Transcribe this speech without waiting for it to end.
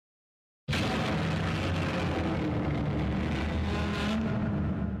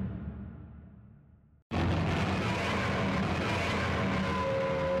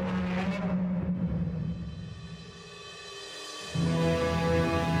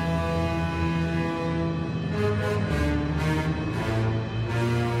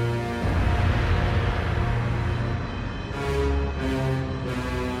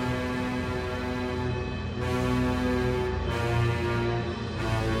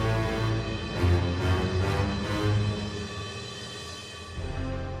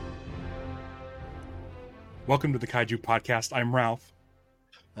Welcome to the Kaiju Podcast. I'm Ralph.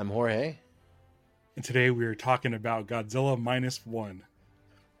 I'm Jorge. And today we are talking about Godzilla Minus One.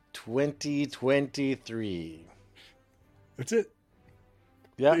 2023. That's it.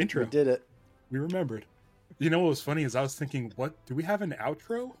 Yeah, the intro. We did it. We remembered. You know what was funny is I was thinking, what? Do we have an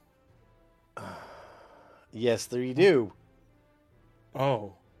outro? Yes, we do.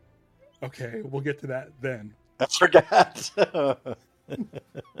 Oh. Okay, we'll get to that then. I forgot.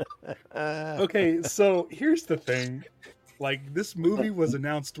 Okay, so here's the thing. Like, this movie was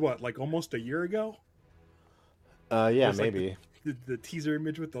announced, what, like almost a year ago? Yeah, maybe. Like the teaser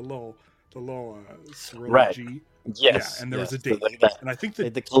image with the little Cyrillic Right. G. Yes. Yeah, and there was a yes, date. like that. And I think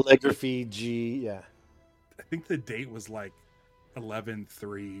Like the calligraphy G, yeah. I think the date was like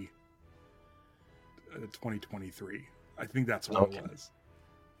 11/3/2023. I think that's what it was.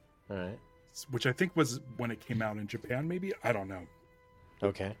 All right. Which I think was when it came out in Japan, maybe? I don't know.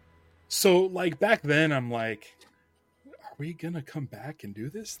 Okay. So, like, back then, I'm like, are we going to come back and do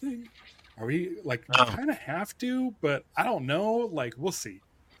this thing? Are we, like, kind of have to, but I don't know. Like, we'll see.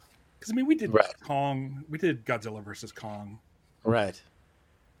 Because, I mean, we did Kong. We did Godzilla versus Kong. Right.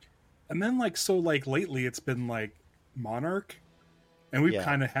 And then, like, so, like, lately it's been, like, Monarch. And we've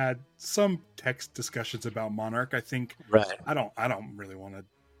kind of had some text discussions about Monarch. I think. Right. I don't really want to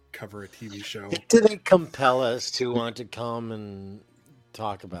cover a TV show. It didn't compel us to want to come and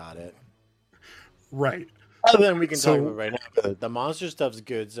talk about it. Right. Other than we can talk about it right now. But the monster stuff's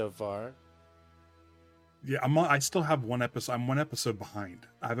good so far. Yeah, I still have one episode. I'm one episode behind.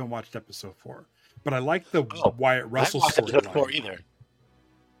 I haven't watched episode 4, but I like the Wyatt Russell story. I haven't watched episode 4 either.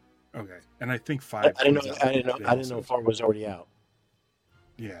 Okay, and I think 5. I didn't know 4 was already out.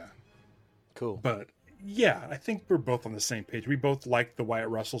 Yeah, cool. But yeah, I think we're both on the same page. We both like the Wyatt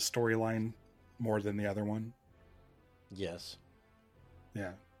Russell storyline more than the other one. Yes.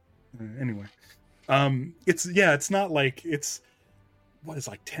 Yeah. Anyway, it's not like it's what is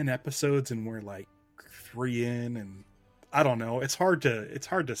like 10 episodes and we're like 3 in, and I don't know. It's hard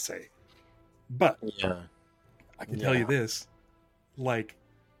to say, but yeah, I can tell you this, like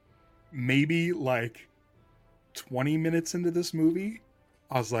maybe like 20 minutes into this movie,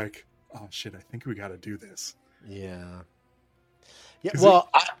 I was like, oh shit, I think we got to do this. Yeah. Yeah. Well,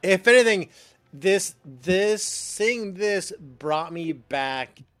 if anything, this brought me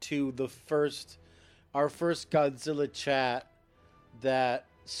back to our first Godzilla chat that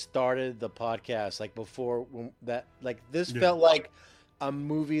started the podcast. Like before that, like this felt like a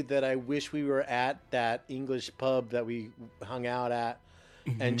movie that I wish we were at that English pub that we hung out at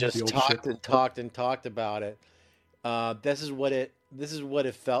and just talked about it. This is what it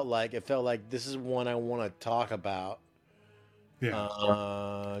felt like. It felt like this is one I want to talk about.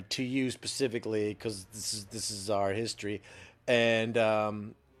 Yeah. To you specifically, because this is our history, and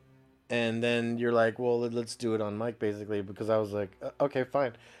then you're like, well, let's do it on mic, basically, because I was like, okay,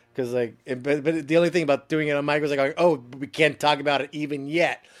 fine, because like, but the only thing about doing it on mic was like, oh, we can't talk about it even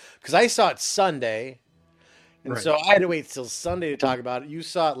yet, because I saw it Sunday, and so I had to wait till Sunday to talk about it. You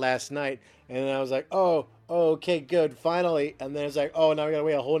saw it last night, and then I was like, oh, okay, good, finally, and then it's like, oh, now we gotta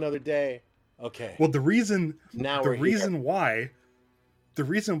wait a whole another day. Okay. Well, the reason why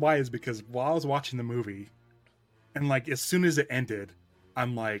is because while I was watching the movie, and like as soon as it ended,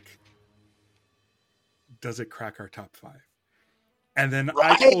 I'm like, does it crack our top 5? And then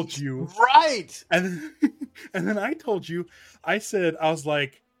I told you, and then I told you, I said, I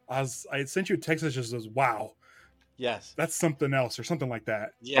sent you a text that just says, wow, yes, that's something else or something like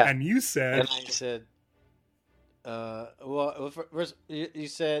that. Yeah, and you said, and I said. Well, first you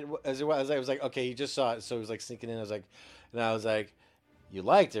said as I was like, okay, you just saw it, so it was like sinking in. I was like, you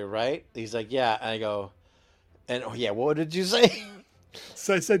liked it, right? He's like, yeah. And I go, and what did you say?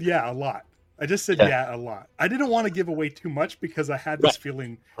 So I said, yeah, a lot. I just said, yeah, a lot. I didn't want to give away too much because I had this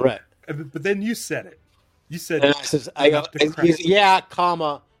feeling, right? But then you said it. You said, and I go, yeah,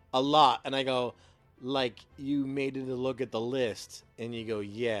 comma, a lot, and I go, like you made it to look at the list, and you go,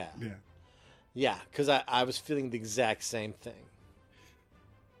 yeah. Yeah, because I was feeling the exact same thing.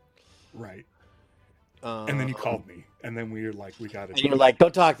 Right. And then you called me, and then we were like, we got it. And you're like,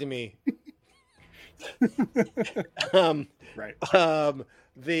 don't talk to me. Right.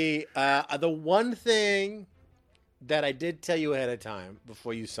 The one thing that I did tell you ahead of time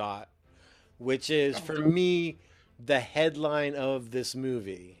before you saw it, which is for me, the headline of this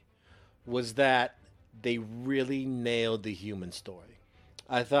movie was that they really nailed the human story.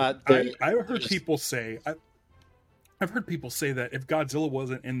 I thought I've heard people say that if Godzilla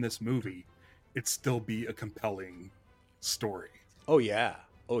wasn't in this movie, it'd still be a compelling story. Oh yeah.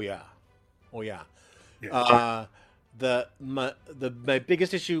 My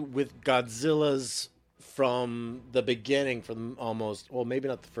biggest issue with Godzilla's from the beginning, from almost, well, maybe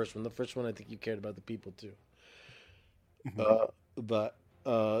not the first one. The first one, I think you cared about the people too. Mhm. But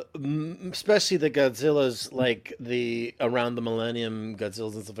especially the Godzillas, like the around the Millennium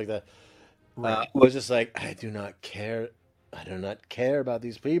Godzillas and stuff like that, Right. was just like, I do not care. I do not care about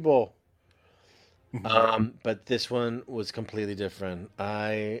these people. Mhm. But this one was completely different.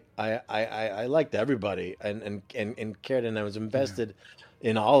 I liked everybody and cared, and I was Yeah. invested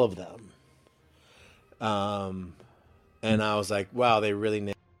in all of them. Um, and I was like, wow, they really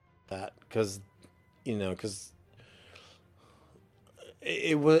nailed that because because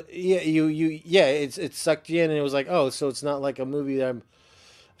it was, yeah, yeah, it sucked you in, and it was like, oh, so it's not like a movie that I'm.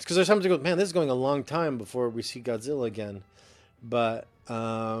 It's because there's times I go, man, this is going a long time before we see Godzilla again, but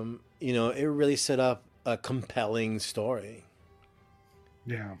it really set up a compelling story,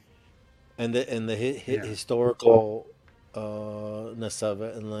 Yeah. and the Yeah. historical ness of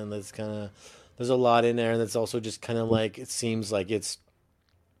it, and then there's there's a lot in there, and it's also just kind of like it seems like it's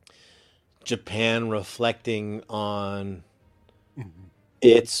Japan reflecting on Mhm.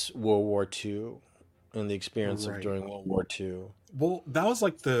 its World War II and the experience of Right. during World War II. Well, that was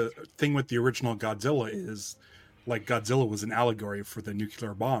like the thing with the original Godzilla is like Godzilla was an allegory for the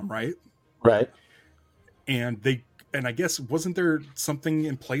nuclear bomb, right? Right. And I guess wasn't there something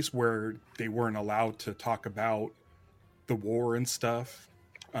in place where they weren't allowed to talk about the war and stuff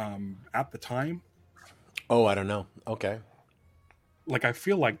at the time? Oh, I don't know. Okay. Like I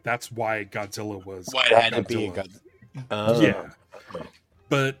feel like that's why Godzilla was Why it had to be a Godzilla. God? Oh, Yeah,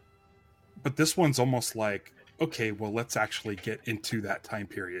 but this one's almost like, okay, well, let's actually get into that time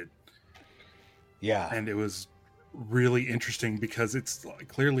period. yeah. And it was really interesting because it's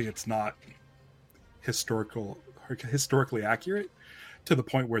clearly it's not historically accurate to the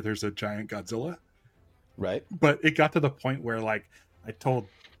point where there's a giant Godzilla, Right. but it got to the point where like I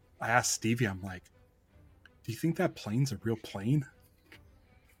asked Stevie, I'm like, do you think that plane's a real plane?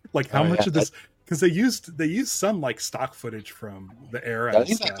 Like how Oh much yeah. of this, because they used some like stock footage from the era I and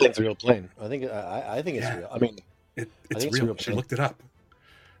think that stuff. plane's a real plane. I think it's Yeah, real. I mean, I it's think it's a real. real She plane. looked it up.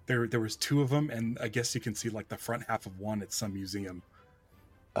 There was two of them, and I guess you can see like the front half of one at some museum.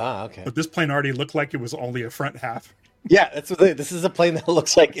 Ah, okay. But this plane already looked like it was only a front half. Yeah, that's what this is a plane that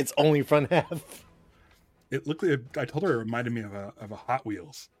looks like it's only front half. It looked like, I told her it reminded me of a Hot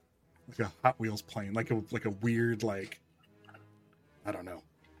Wheels, like a Hot Wheels plane, like a weird, like, I don't know.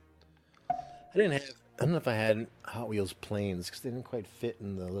 I didn't have. I don't know if I had Hot Wheels planes because they didn't quite fit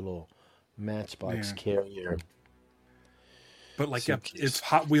in the little Matchbox Yeah, carrier but like it's suitcase.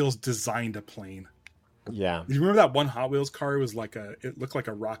 Hot Wheels designed a plane. Yeah. Do you remember that one Hot Wheels car? It looked like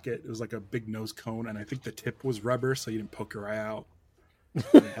a rocket. It was like a big nose cone, and I think the tip was rubber, so you didn't poke your eye out.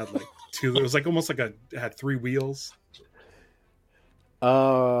 And it had like two. It was like almost like it had three wheels.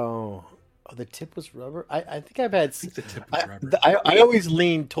 Oh, the tip was rubber. I think I've had. I think the tip was rubber. I always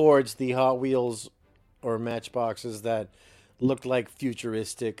lean towards the Hot Wheels or Matchboxes that looked like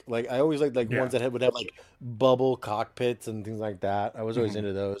futuristic. Like I always liked like ones Yeah. that would have like bubble cockpits and things like that. I was always Hmm.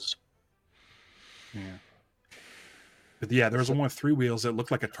 into those. Yeah. But yeah, there was So, one with three wheels that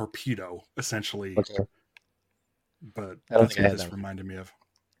looked like a torpedo, essentially. okay. But I don't that's think I what had this that. reminded me of.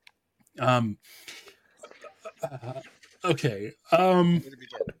 Um. Okay.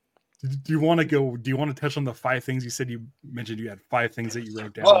 Do you want to go? Do you want to touch on the five things you said? You mentioned you had five things that you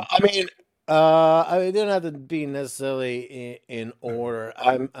wrote Well, down. I mean, I didn't have to be necessarily in Okay. order.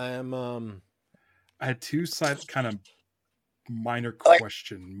 I had two side kind of minor Like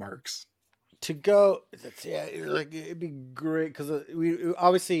question marks. to go. Yeah, like it'd be great because we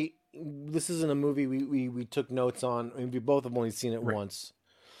obviously this isn't a movie we took notes on. I mean, we both have only seen it Right. once.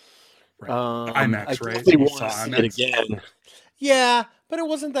 Right. I IMAX, right? definitely You want saw to see it IMAX. again. Yeah, but it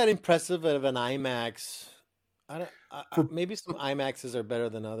wasn't that impressive of an IMAX. I don't. For Maybe some IMAXs are better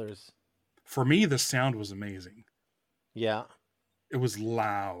than others. for me, the sound was amazing. Yeah, It was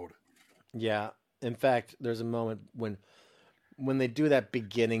loud. yeah. In fact, there's a moment when they do that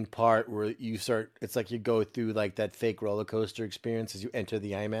beginning part where you start. It's like you go through like that fake roller coaster experience as you enter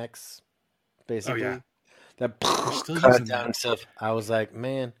the IMAX. Oh yeah, Basically, that they're still kind of using down that. and stuff. I was like,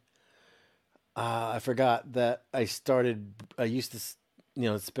 man, I forgot that I started. I used to,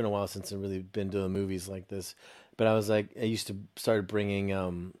 it's been a while since I've really been doing movies like this, but I was like, I used to start bringing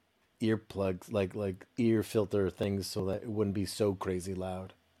earplugs, like ear filter things, so that it wouldn't be so crazy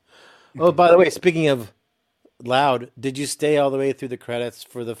loud. Oh, Mhm. by the way, speaking of loud, did you stay all the way through the credits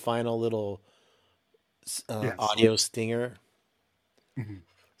for the final little Yes. audio stinger? Mhm.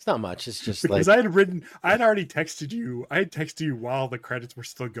 It's not much. It's just Because like, I had already texted you. I had texted you while the credits were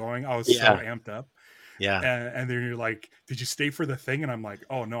still going. I was so yeah, amped up. Yeah. And then you're like, did you stay for the thing? And I'm like,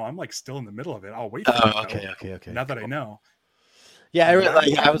 oh no, I'm like still in the middle of it. I'll wait for it Oh, though. okay. Now that I Cool. know. Yeah, I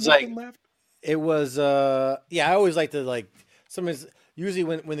was like, Nothing left. it was yeah, I always like to like sometimes usually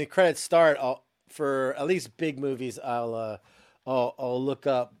when the credits start, for at least big movies, I'll look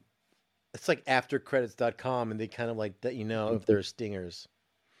up, it's like aftercredits.com, and they kind of like let you know if there are stingers.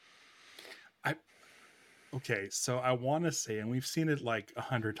 I okay, so I want to say, and we've seen it like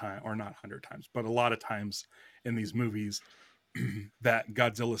 100 times, or not 100 times, but a lot of times in these movies, that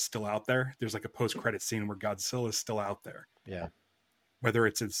Godzilla's still out there. There's like a post-credit scene where Godzilla's still out there. Yeah. Whether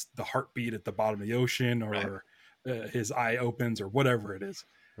it's the heartbeat at the bottom of the ocean, Right. or his eye opens, or whatever it is.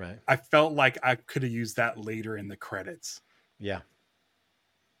 Right. I felt like I could have used that later in the credits Yeah.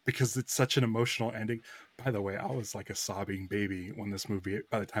 because it's such an emotional ending. By the way, I was like a sobbing baby when this movie.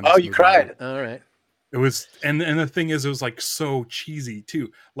 By the time Oh, this you movie cried. ended. All right. It was, and the thing is, it was like so cheesy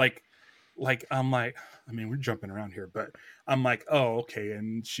too. Like I'm like, I mean, we're jumping around here, but I'm like, oh, okay,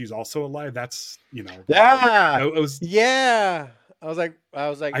 and she's also alive. That's Yeah. it was. Yeah. I was like,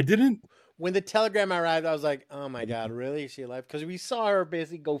 I didn't. when the telegram arrived, I was like, oh my God, really? Is she alive? Because we saw her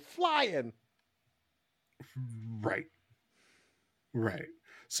basically go flying. Right.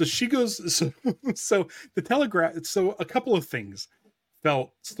 So she goes. So the telegraph. So a couple of things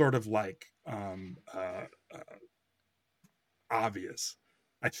felt sort of like obvious.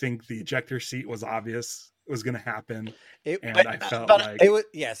 I think the ejector seat was obvious it was going to happen, and I felt like it was,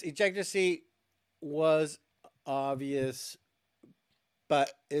 yes, ejector seat was obvious,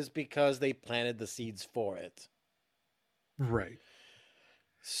 but it's because they planted the seeds for it. right.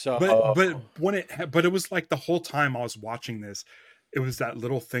 So, But it was like the whole time I was watching this, it was that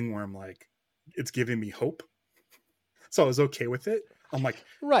little thing where I'm like, it's giving me hope. So I was okay with it. I'm like,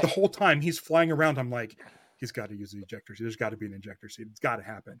 right. The whole time he's flying around, I'm like, he's got to use the ejector seat. There's got to be an ejector seat. It's got to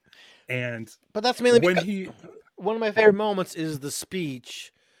happen. But that's mainly when because one of my favorite moments is the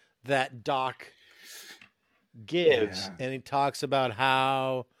speech that Doc gives, and he talks about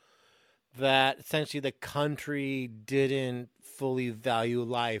how that essentially the country didn't fully value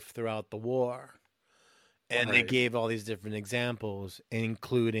life throughout the war. And they gave all these different examples,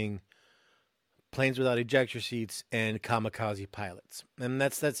 including planes without ejector seats and kamikaze pilots. And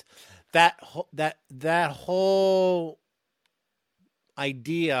that whole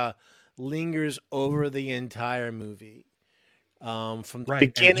idea lingers over the entire movie. From the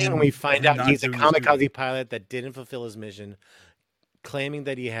beginning, we find out he's a kamikaze pilot that didn't fulfill his mission, claiming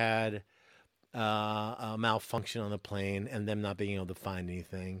that he had a malfunction on the plane and them not being able to find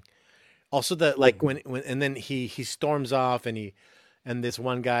anything. Also, that like when and then he storms off, and this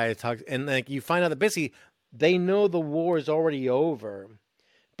one guy talks, and like you find out that basically they know the war is already over,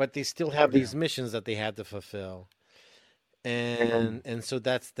 but they still have these missions that they had to fulfill, and so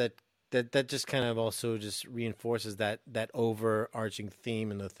that just kind of also just reinforces that overarching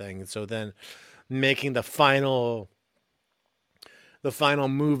theme in the thing. And so then making the final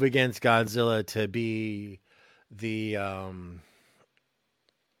move against Godzilla to be the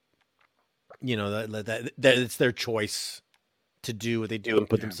that it's their choice to do what they do and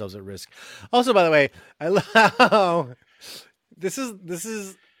put themselves at risk. Also, by the way, I love this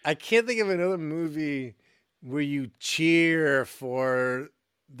is I can't think of another movie where you cheer for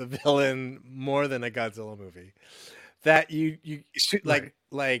the villain more than a Godzilla movie. That you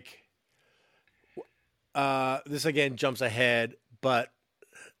like this again jumps ahead, but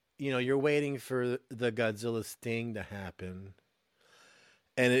you're waiting for the Godzilla sting to happen.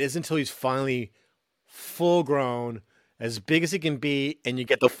 And it isn't until he's finally full grown, as big as he can be, and you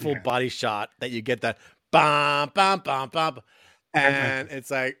get the full body shot that you get that bam, bam, bam, bam. And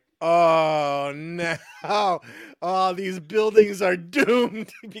it's like, oh no, these buildings are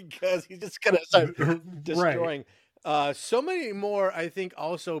doomed because he's just going to start destroying. So many more, I think,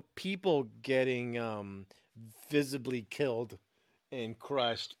 also people getting visibly killed and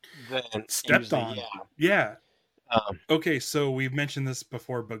crushed than stepped on. Yeah. Okay, so we've mentioned this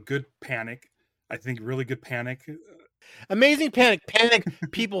before, but good panic. I think really good panic. Amazing panic.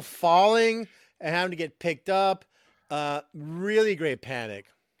 People falling and having to get picked up. Really great panic.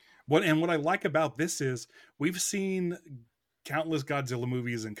 What I like about this is we've seen countless Godzilla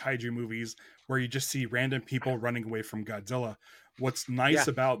movies and kaiju movies where you just see random people running away from Godzilla. What's nice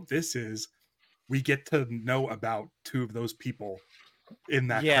about this is we get to know about two of those people in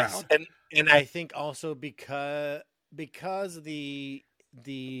that crowd. And I think also because the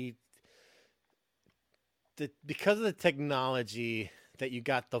because of the technology that you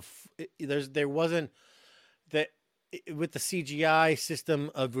got, there wasn't that with the CGI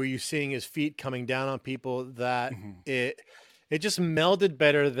system of where you're seeing his feet coming down on people, that it It just melded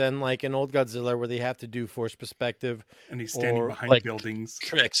better than like an old Godzilla where they have to do forced perspective and he's standing or behind like buildings.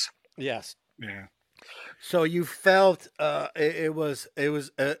 tricks. Yes. Yeah. So you felt there was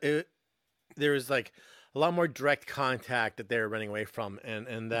like a lot more direct contact that they were running away from,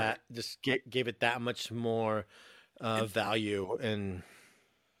 and that just gave it that much more value. And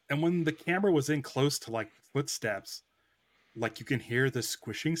when the camera was in close to like footsteps, like you can hear the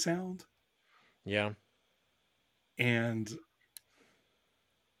squishing sound. Yeah. And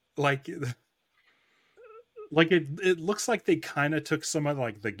like it looks like they kind of took some of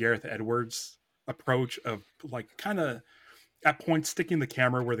like the Gareth Edwards approach of like kind of at points sticking the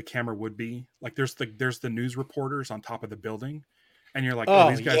camera where the camera would be. Like there's the news reporters on top of the building, and you're like, oh,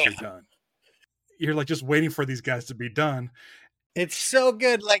 these guys are done. You're like just waiting for these guys to be done. It's so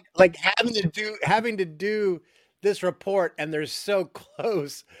good, like having to do this report, and they're so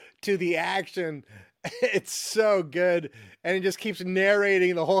close to the action. It's so good, and it just keeps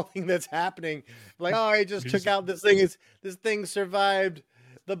narrating the whole thing that's happening. Like, oh, I just took out this thing. This thing survived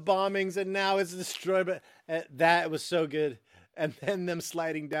the bombings, and now it's destroyed. But that was so good. And then them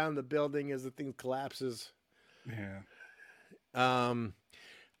sliding down the building as the thing collapses. Yeah.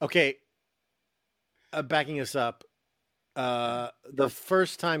 Okay. Backing us up. The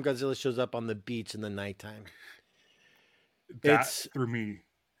first time Godzilla shows up on the beach in the nighttime. That threw me.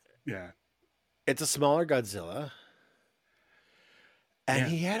 Yeah. It's a smaller Godzilla. And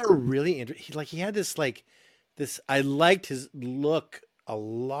he had a really he had this I liked his look a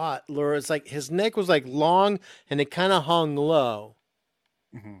lot. Laura, it's like his neck was like long and it kind of hung low.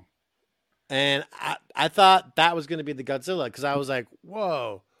 Mm-hmm. And I thought that was going to be the Godzilla because I was like,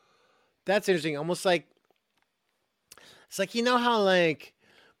 whoa, that's interesting. Almost like, it's like, you know how like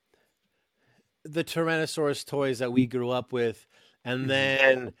the Tyrannosaurus toys that we grew up with, and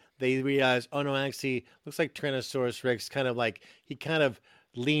then they realized, oh no, actually looks like Tyrannosaurus Rex kind of like, he kind of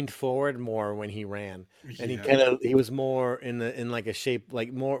leaned forward more when he ran, and he was more in like a shape,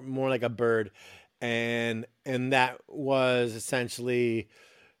 like more like a bird, and that was essentially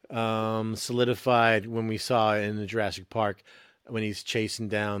solidified when we saw it in the Jurassic Park when he's chasing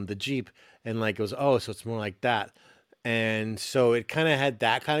down the Jeep, and like goes, oh, so it's more like that. And so it kind of had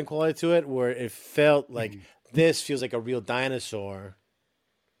that kind of quality to it where it felt like this feels like a real dinosaur.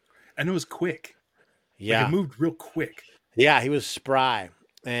 And it was quick. Yeah. Like it moved real quick. Yeah, he was spry.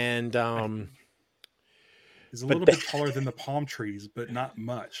 And he's a little bit taller than the palm trees, but not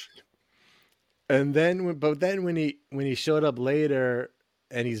much. And then when he showed up later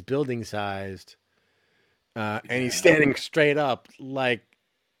and he's building sized, and he's standing straight up like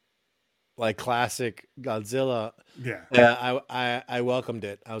classic Godzilla. Yeah. I welcomed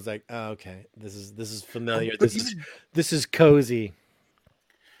it. I was like, oh, okay, this is familiar. This is cozy.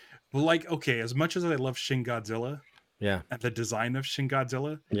 Well, like, okay, as much as I love Shin Godzilla, yeah, and the design of Shin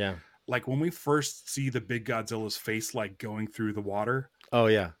Godzilla, yeah, like when we first see the big Godzilla's face, like going through the water. Oh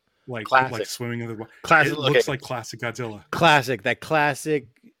yeah, like classic. Like swimming in the water. Classic. It looks like classic Godzilla. Classic. That classic,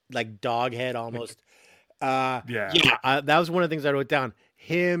 like dog head almost. That was one of the things I wrote down.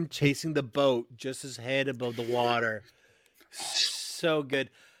 Him chasing the boat, just his head above the water. So good.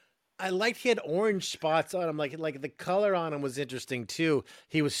 I liked he had orange spots on him. Like the color on him was interesting too.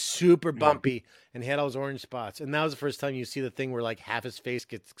 He was super bumpy and he had all those orange spots. And that was the first time you see the thing where like half his face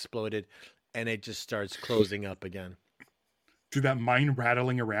gets exploded and it just starts closing up again. Do that mine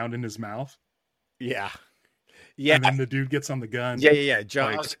rattling around in his mouth? Yeah. Yeah. And then the dude gets on the gun. Yeah.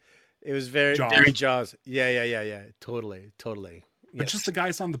 Jaws. Like, it was very Jaws. Yeah. Totally. But just the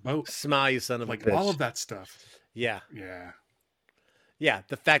guys on the boat. Smile, you son of a bitch. Like all of that stuff. Yeah. Yeah.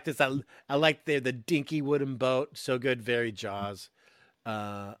 The fact is that I like the dinky wooden boat. So good. Very Jaws.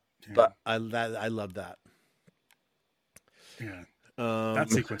 But I love that. Yeah. That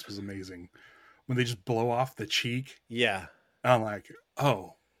sequence was amazing. When they just blow off the cheek. Yeah. I'm like,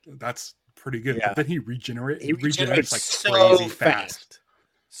 oh, that's pretty good. Yeah. But then he regenerates like so crazy fast.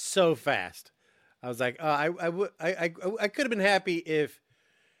 So fast. I was like, oh, I could have been happy if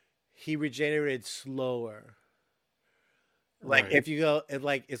he regenerated slower. Like if you go,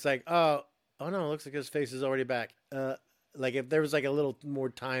 it's like, oh no, it looks like his face is already back. Like if there was like a little more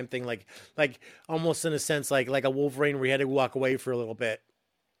time thing, like almost in a sense, like a Wolverine where he had to walk away for a little bit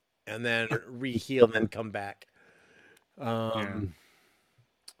and then re-heal and then come back.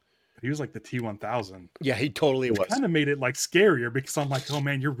 He was like the T-1000. Yeah, he totally was. Kind of made it like scarier because I'm like, oh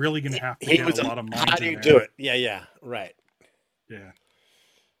man, you're really gonna have to get a lot of minds. How do you do it? Yeah, right. Yeah.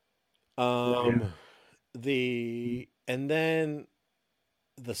 And then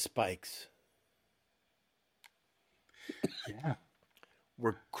the spikes. Yeah.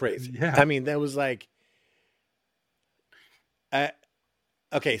 Were crazy. Yeah. I mean, that was like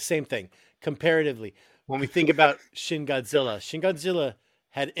Okay, same thing. Comparatively, when we think about Shin Godzilla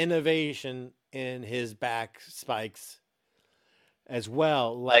had innovation in his back spikes as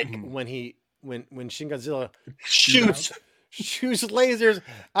well. Like when Shin Godzilla Shoot out. shoots lasers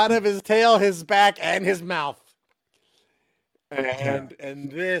out of his tail, his back, and his mouth. And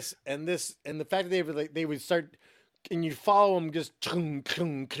the fact that they would start and you follow him just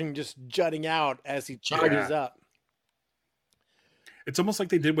just jutting out as he charges up. It's almost like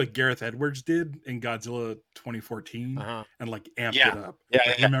they did what Gareth Edwards did in Godzilla 2014 and like amped it up.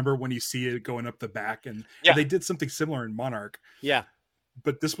 Remember when you see it going up the back and they did something similar in Monarch. Yeah.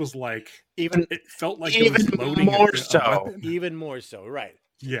 But this was like it felt like even it was loading more a weapon. Even more so, right?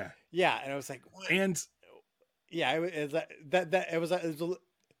 Yeah. Yeah, and I was like, what? And yeah, it was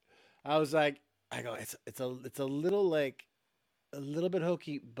I was like, I go, it's a little like a little bit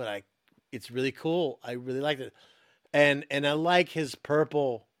hokey, but it's really cool. I really liked it. And I like his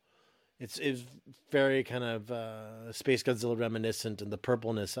purple. It's very kind of Space Godzilla reminiscent and the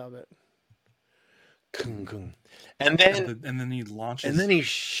purpleness of it. And then he launches. And then he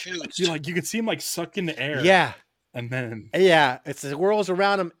shoots. You can see him like suck in the air. Yeah. And then it whirls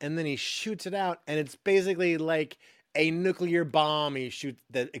around him, and then he shoots it out, and it's basically like a nuclear bomb he shoots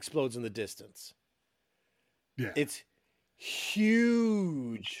that explodes in the distance. Yeah. It's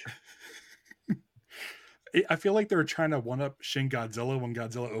huge. I feel like they were trying to one-up Shin Godzilla when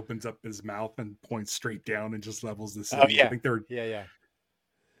Godzilla opens up his mouth and points straight down and just levels the city. Oh, yeah. I think they were...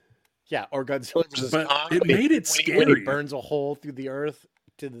 Yeah, or Godzilla versus But Kong. it made it scary. When he burns a hole through the earth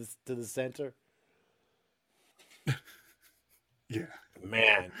to the center. Yeah.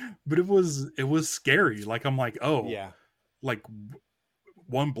 Man. But it was scary. Like, I'm like, oh. Yeah. Like,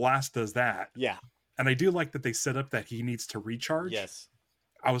 one blast does that. Yeah. And I do like that they set up that he needs to recharge. Yes.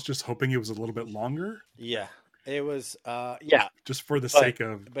 I was just hoping it was a little bit longer. Yeah. It was, just for the sake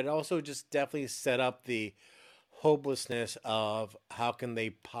of... But also just definitely set up the hopelessness of how can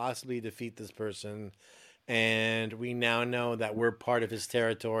they possibly defeat this person. And we now know that we're part of his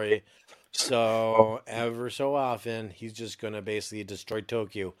territory. So ever so often, he's just going to basically destroy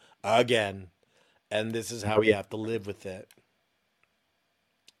Tokyo again. And this is how we have to live with it.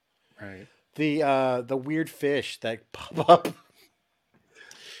 Right. The weird fish that pop up.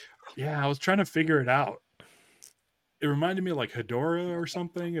 Yeah, I was trying to figure it out. It reminded me of like Hedorah or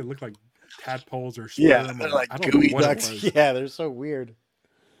something. It looked like tadpoles or sperm. Yeah, they're like gooey ducks. Yeah, they're so weird.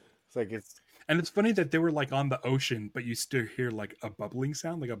 And it's funny that they were like on the ocean, but you still hear like a bubbling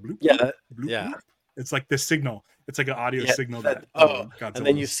sound, like a bloop. Yeah, bloop, bloop. It's like this signal. It's like an audio signal that Godzilla's and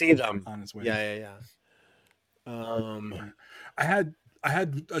then you see them on his way. Yeah. I had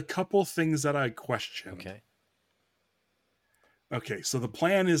a couple things that I questioned. Okay, so the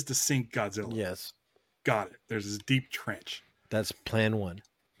plan is to sink Godzilla. Yes. Got it. There's this deep trench. That's plan one.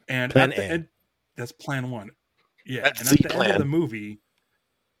 And plan at the end, that's plan one. Yeah. That's and at the end of the movie,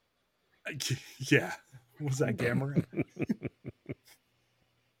 yeah. Was that Gamera?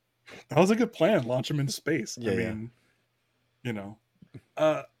 That was a good plan. Launch him into space. Yeah, I mean,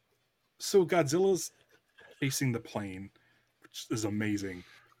 so Godzilla's facing the plane, which is amazing.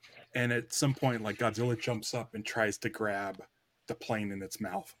 And at some point, like Godzilla jumps up and tries to grab the plane in its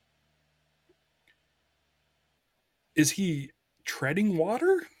mouth. Is he treading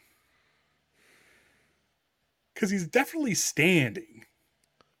water? Because he's definitely standing.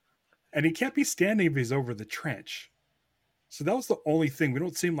 And he can't be standing if he's over the trench. So that was the only thing. We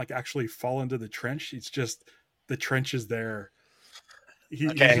don't see him like actually fall into the trench. It's just the trench is there.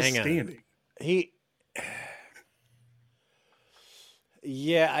 He's just standing.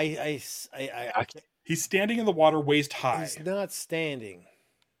 Yeah, I he's standing in the water waist high. He's not standing.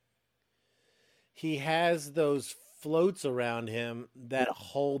 He has those floats around him that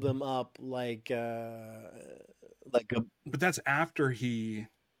hold him up like a. But that's after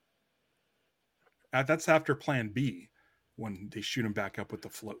that's after Plan B, when they shoot him back up with the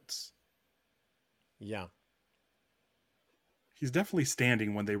floats. Yeah. He's definitely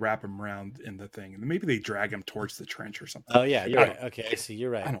standing when they wrap him around in the thing, and maybe they drag him towards the trench or something. Oh yeah, you're right. Okay, I see.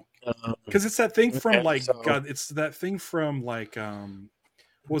 You're right. I don't, because it's that thing from it's that thing from like what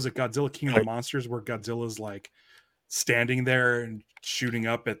was it, Godzilla King of the Monsters, where Godzilla's like standing there and shooting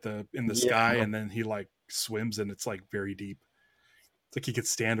up in the sky, and then he like swims and it's like very deep. It's like he could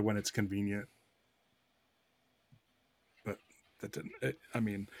stand when it's convenient, but that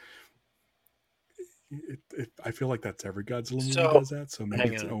didn't. I feel like that's every Godzilla movie does that, so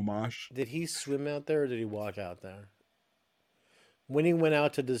maybe it's an homage. Did he swim out there or did he walk out there? When he went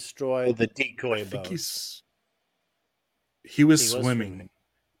out to destroy the decoy boat. He was swimming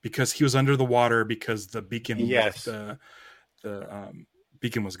because he was under the water because the beacon the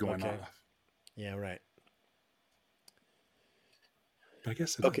beacon was going Okay. off. Yeah. Right. But I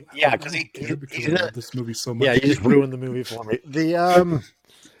guess Okay. I Yeah. don't, I Because don't care because he's I not. love this movie so Yeah. You much. just ruined the movie for me.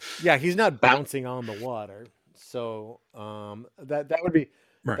 Yeah, he's not bouncing on the water. So that would be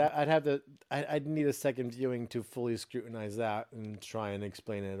Right. that I'd have to I'd need a second viewing to fully scrutinize that and try and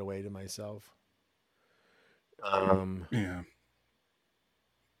explain it away to myself. Um Yeah.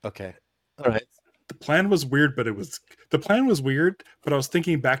 okay. All right. The plan was weird, but the plan was weird. But I was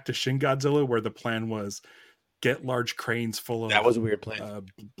thinking back to Shin Godzilla, where the plan was get large cranes full That of was a weird plan.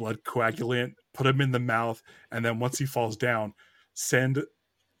 blood coagulant, put him in the mouth, and then once he falls down, send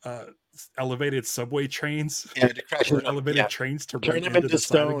uh, elevated subway trains Yeah, to crash or into him. elevated Yeah. trains to Turn run him into into the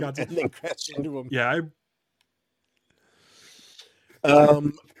side of stone Godzilla. and then crash into him. Yeah,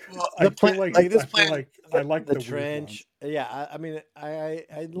 Um well, I feel this I feel plan like I like the the weird ones. trench. Yeah, I mean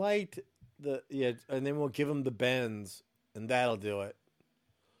I liked the yeah, and then we'll give him the bends and that'll do it.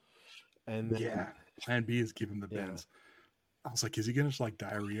 And then Yeah, Plan B is give him the yeah. bends. I was like, is he gonna just like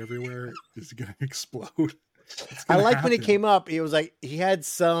diarrhea everywhere? Is he gonna explode? What's I gonna like when he happen? came up. He was like he had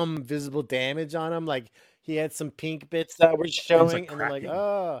some visible damage on him, like he had some pink bits that were It was like showing, and they're like, cracking.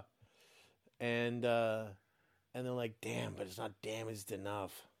 oh, and uh, and they're like, damn, but it's not damaged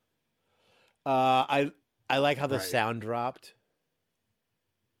enough. I I like how the Right. sound dropped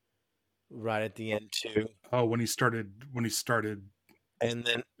right at the end too, Oh, when he started, and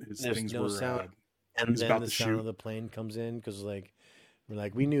then his there's things no were sound, he and was then about the to sound shoot. of the plane comes in because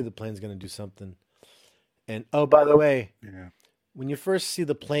we knew the plane's gonna do something. And oh, by the way, Yeah. when you first see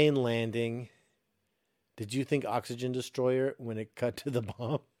the plane landing, did you think oxygen destroyer when it cut to the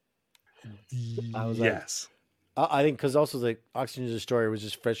bomb? I was like, Yes. I think because also the oxygen destroyer was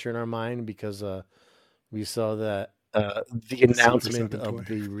just fresher in our mind because we saw that the The Super announcement 7 of toy.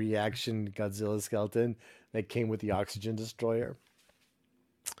 the reaction Godzilla skeleton that came with the oxygen destroyer.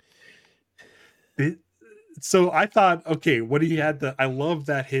 It, so I thought, okay, what he had I love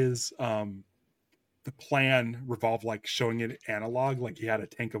that his the plan revolved like showing an analog, like he had a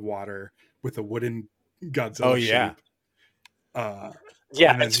tank of water with a wooden Oh Godzilla yeah, shape. Uh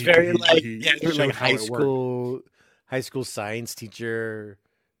yeah, and then it's very like yeah, he they're like showed how it worked. high school science teacher,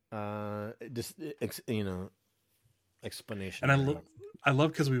 just explanation And there. I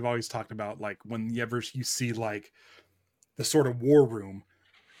love because we've always talked about like whenever you see like the sort of war room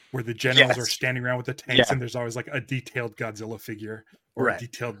where the generals are Yes, standing around with the tanks yeah, and there's always like a detailed Godzilla figure or a right.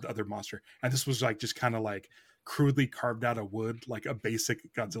 detailed other monster. And this was like just kind of like crudely carved out of wood, like a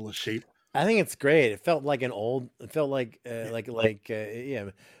basic Godzilla shape. I think it's great. It felt like it felt Yeah. yeah,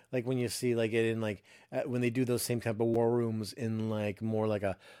 like when you see like it in like when they do those same type of war rooms in like more like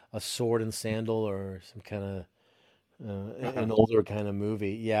a sword and sandal or some kind of Uh-huh. an older kind of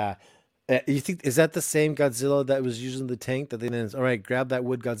movie. Yeah. You think is that the same Godzilla that was using the tank that they then all right, grab that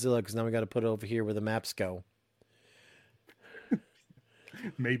wood Godzilla because now we got to put it over here where the maps go.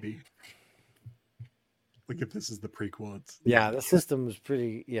 Maybe. Like if this is the prequel, it's Yeah, the system was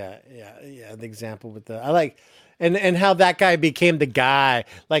pretty. Yeah. The example with the I like, and how that guy became the guy.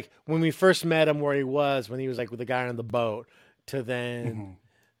 Like when we first met him, where he was when he was like with the guy on the boat, to then Mhm.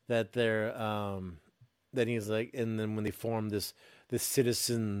 that they're then he's like, and then when they formed this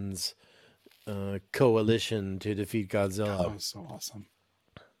citizens coalition to defeat God, Godzilla. that was so awesome.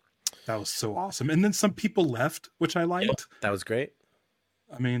 That was so awesome. And then some people left, which I Yeah, liked. that was great.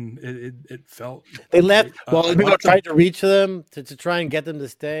 I mean, it felt They left. great. Well, I people liked the tried to reach them to try and get them to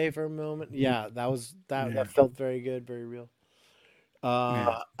stay for a moment. Yeah, that yeah felt very good, very real.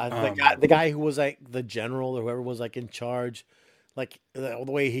 yeah The guy who was like the general or whoever was like in charge, like the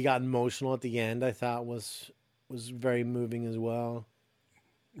way he got emotional at the end, I thought was very moving as well.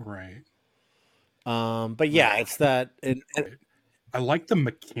 right But yeah, right it's that. And right. I like the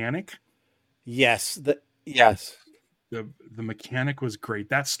mechanic. yes, yes, The mechanic was great.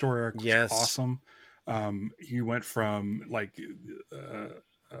 That story arc was yes, awesome. He went from like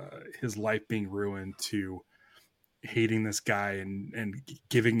his life being ruined to hating this guy and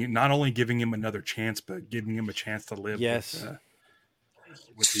giving not only giving him another chance, but giving him a chance to live yes.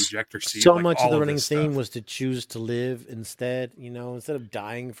 with the ejector seat. So Like much of all the of running this theme stuff. was to choose to live instead. Instead of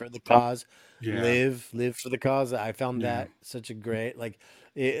dying for the cause, Yeah, live for the cause. I found yeah. that such a great like.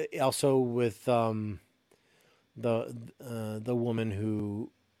 Also with the woman who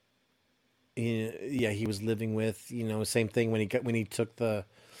he was living with same thing when he took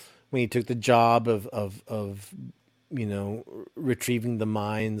the job of retrieving the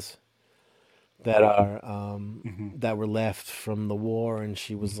mines Hmm. that were left from the war, and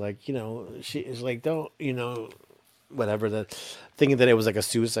she was like she is like don't whatever that thinking that it was like a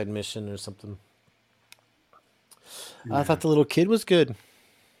suicide mission or something. I Yeah. thought the little kid was good.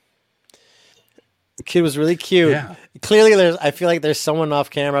 The kid was really cute. Yeah. Clearly, I feel like there's someone off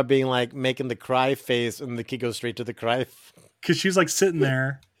camera being like making the cry face, and the kid goes straight to the cry. Because she's like sitting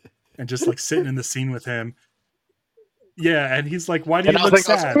there and just like sitting in the scene with him. Yeah. And he's like, why do And you I was look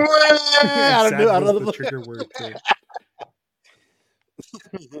like, sad? And I don't know, sad I was the don't trigger word too.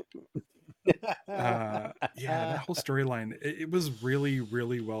 Yeah, that know. whole storyline, it was really,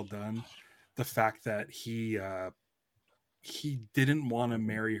 really well done. The fact that he didn't want to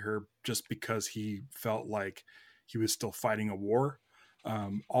marry her just because he felt like he was still fighting a war.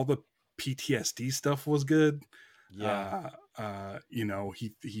 All the PTSD stuff was good. Yeah,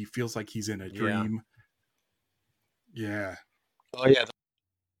 He feels like he's in a yeah. dream. Yeah, Oh yeah, the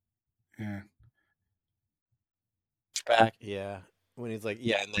yeah. flashback. Yeah, when he's like,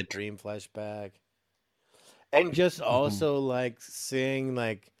 yeah, in that dream flashback, and just Hmm. also like seeing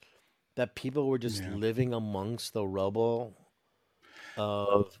like that people were just Yeah. living amongst the rubble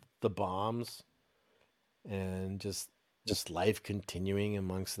of the bombs and just life continuing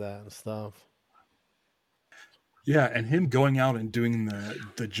amongst that and stuff. Yeah, and him going out and doing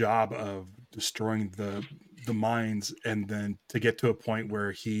the job of destroying the mines, and then to get to a point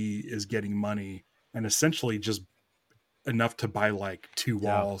where he is getting money and essentially just enough to buy like two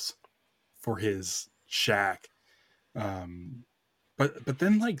Yeah. walls for his shack. Um, but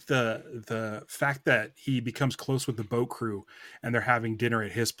then like the fact that he becomes close with the boat crew, and they're having dinner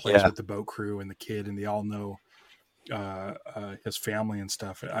at his place Yeah. with the boat crew and the kid, and they all know his family and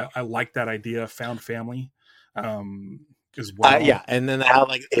stuff. I like that idea, found family, as Yeah, well. and then how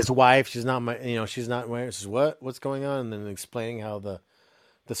like his wife, she's not my, she's not my. She's what's going on, and then explaining how the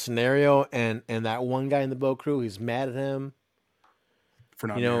scenario and that one guy in the boat crew, he's mad at him. For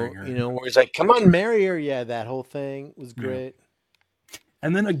not marrying her. Where he's like, "Come on, marry her." Yeah, that whole thing was Yeah. great.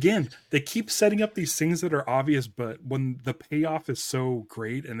 And then again, they keep setting up these things that are obvious, but when the payoff is so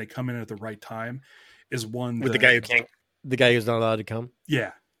great and they come in at the right time, is one With the guy the who can't, the guy who's not allowed to come.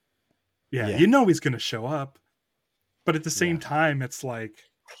 yeah, yeah, Yeah, you know he's going to show up, but at the same yeah, time, it's like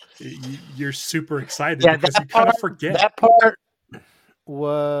you're super excited yeah. because you kind of forget. That part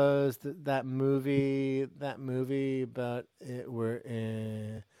was that movie about it where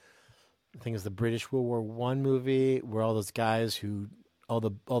I think it's the British World War One movie where all those guys who all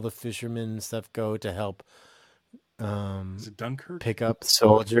the fishermen and stuff go to help Is it Dunkirk? pick up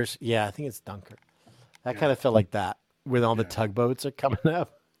soldiers. Yeah, I think it's Dunkirk. That Yeah, kind of felt like that when all the yeah. tugboats are coming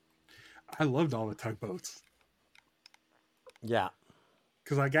up. I loved all the tugboats Yeah,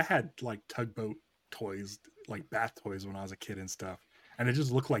 because like I had like tugboat toys, like bath toys when I was a kid and stuff, and it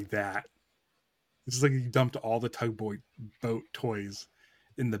just looked like that. It's just like you dumped all the tugboat boat toys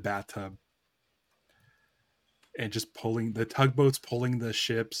in the bathtub and just pulling the tugboats, pulling the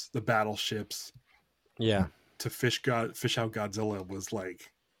ships, the battleships yeah. to fish out Godzilla was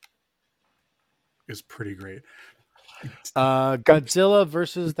like is pretty great. Godzilla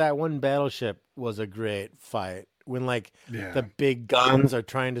versus that one battleship was a great fight when like the Yeah, big guns are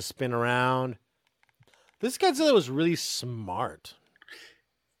trying to spin around. This Godzilla was really smart,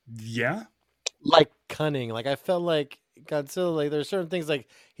 yeah, like cunning. Like I felt like Godzilla. Like there's certain things like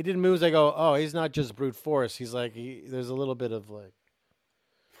he did moves. I go, oh, he's not just brute force. He's like there's a little bit of like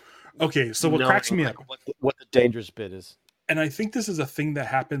okay. So what cracks knowing me like up, what the dangerous bit is. and I think this is a thing that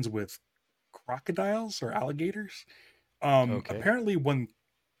happens with crocodiles or alligators. Okay. Apparently, when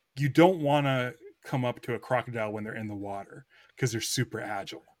you don't want to come up to a crocodile when they're in the water because they're super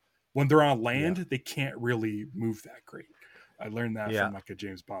agile. When they're on Yeah. land, they can't really move that great. I learned that Yeah. from like a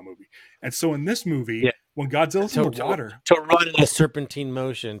James Bond movie. And so in this movie, Yeah. when Godzilla's in To, the to, water, to run in a serpentine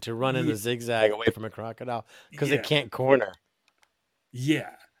motion, to run in yeah, a zigzag away from a crocodile because they yeah, can't corner.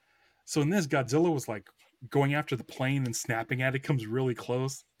 yeah. So in this, Godzilla was like going after the plane and snapping at it, comes really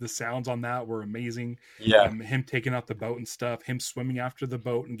close. The sounds on that were amazing. Yeah. Him taking out the boat and stuff, him swimming after the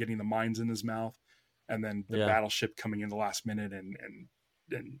boat and getting the mines in his mouth, and then the Yeah. battleship coming in the last minute and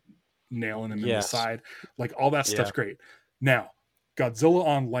nailing him in the Yes. side. Like all that Yeah. stuff's great. Now, Godzilla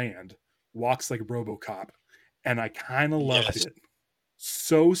on land walks like RoboCop, and I kind of loved Yes. it.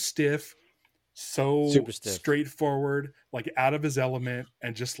 So stiff, so Super stiff. straightforward, like out of his element,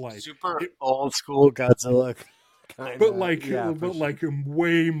 and just like Super it, old school Godzilla kind but of. Yeah, for sure. like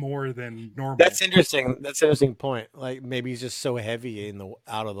way more than That's normal. interesting. That's an interesting point. Like maybe he's just so heavy in the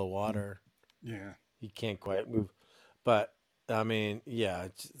out of the water, Yeah, he can't quite move. But I mean, yeah,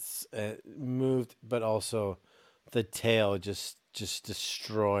 it's moved, but also the tail just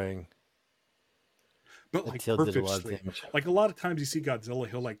destroying. but The like tail did a lot of purposely. damage. Like a lot of times you see Godzilla,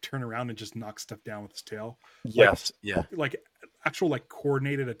 he'll like turn around and just knock stuff down with his tail, like Yes. Yeah. like actual like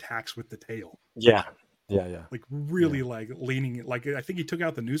coordinated attacks with the tail. Yeah. Yeah. like really like leaning. Like I think he took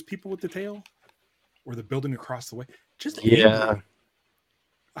out the news people with the tail, or the building across the way. Just Yeah. angry.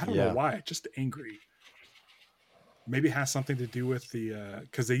 I don't know Yeah. why. Just angry. Maybe it has something to do with the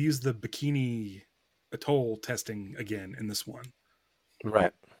because they use the Bikini Atoll testing again in this one.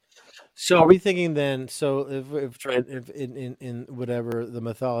 Right. So are we thinking then? So if in whatever the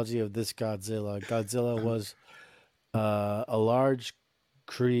mythology of this Godzilla, Godzilla was a large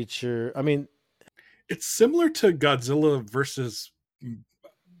creature. I mean, It's similar to Godzilla versus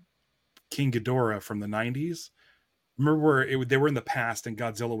King Ghidorah from the 90s. Remember where they were in the past and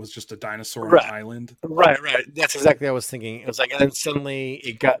Godzilla was just a dinosaur on an right, island? right. That's exactly what I was thinking. It was like, and then suddenly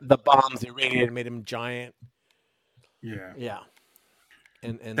it got the bombs irradiated, made him giant. Yeah. Yeah,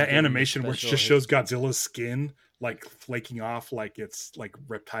 and That gave him the animation where it special just shows his. Godzilla's skin like flaking off like it's like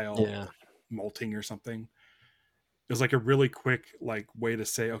reptile Yeah, molting or something. It was like a really quick like way to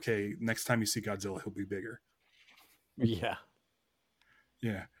say, okay, next time you see Godzilla, he'll be bigger. yeah,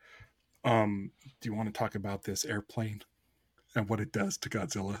 Yeah. Do you want to talk about this airplane and what it does to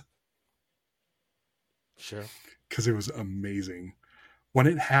Godzilla? sure. Because it was amazing. When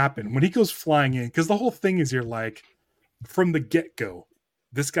it happened, when he goes flying in, because the whole thing is you're like, from the get-go,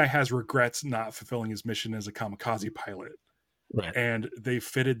 this guy has regrets not fulfilling his mission as a kamikaze pilot. Right. And they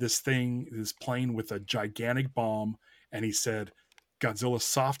fitted this plane with a gigantic bomb, and he said, Godzilla's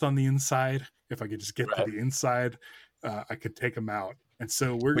soft on the inside. If I could just get to Right. the inside, I could take him out. And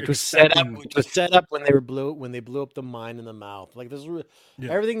so we're Which was set up. expecting, Which was set up when they blew up the mine in the mouth. Like this, yeah,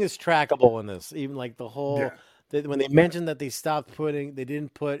 everything is trackable in this. Even like the whole. yeah, When they mentioned that they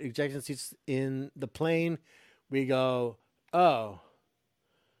didn't put ejection seats in the plane, we go, oh,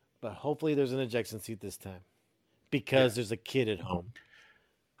 but hopefully there's an ejection seat this time because yeah, there's a kid at home.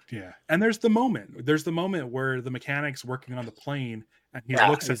 yeah. And there's the moment where the mechanic's working on the plane, and he Yeah,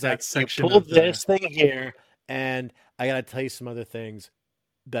 looks at he's that like, you section pulled of the, this thing here, and I gotta tell you some other things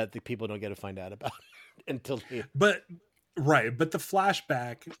that the people don't get to find out about until the but right, but the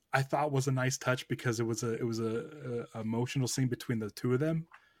flashback I thought was a nice touch because it was a emotional scene between the two of them.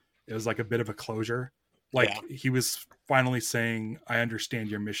 It was like a bit of a closure. Like yeah. he was finally saying, I understand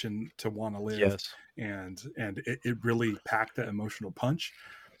your mission to want to live. Yes. And it really packed that emotional punch.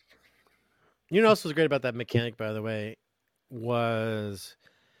 You know what else was great about that mechanic, by the way, was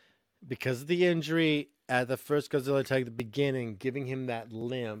because of the injury at the first Godzilla attack at the beginning, giving him that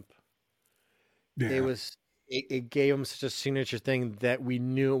limp. Yeah. It gave him such a signature thing that we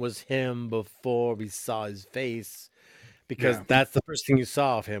knew it was him before we saw his face, because Yeah. that's the first thing you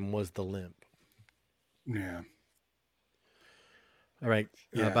saw of him was the limp. Yeah. All right,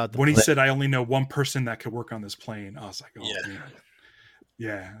 Yeah. about the When he plane. said, I only know one person that could work on this plane, I was like, oh Yeah. man.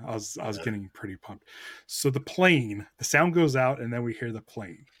 Yeah. I was getting pretty pumped. So the plane, the sound goes out and then we hear the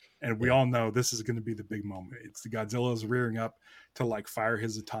plane. And we all know this is going to be the big moment. It's the Godzilla's rearing up to like fire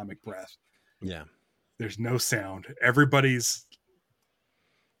his atomic breath. Yeah. There's no sound. Everybody's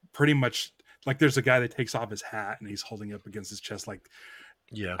pretty much like there's a guy that takes off his hat and he's holding it up against his chest. Like,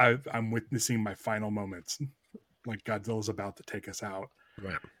 Yeah. I'm witnessing my final moments. Like Godzilla's about to take us out.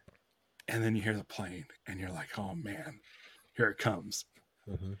 Right. And then you hear the plane and you're like, oh man, here it comes.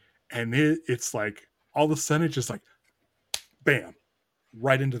 Mm-hmm. And it's like all of a sudden it's just like, bam,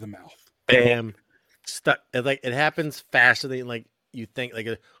 right into the mouth. Bam. Stuck. It happens faster than like you think. Like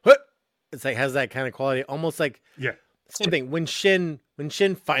it's like has that kind of quality, almost like Yeah. same thing when Shin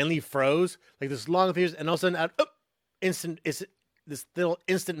finally froze, like this long period, and all of a sudden, instant is this little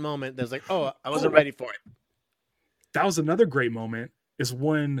instant moment. That's like, oh, I wasn't ready for it. That was another great moment. Is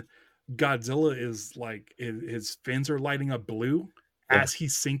when Godzilla is like his fins are lighting up blue as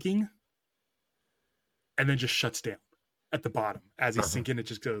he's sinking, and then just shuts down at the bottom as he's sinking. It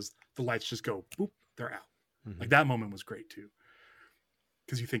just goes. The lights just go. Boop. They're out. Mm-hmm. Like that moment was great too,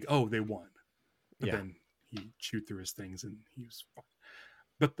 because you think, oh, they won, but Yeah. then he chewed through his things and he was fine.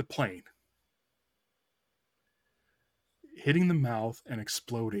 But the plane hitting the mouth and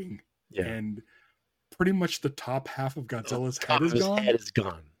exploding, and pretty much the top half of Godzilla's head is gone. Head is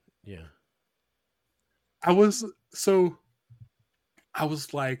gone. Yeah. I was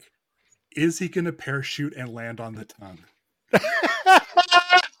like, is he gonna parachute and land on the tongue?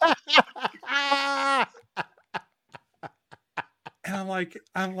 And I'm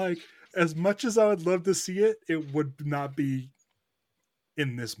like, as much as I would love to see it, it would not be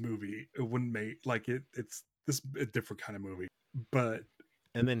in this movie. It wouldn't make like it's this a different kind of movie. But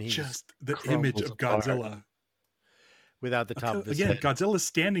and then he just the image of Godzilla without the top of his again, head. Godzilla's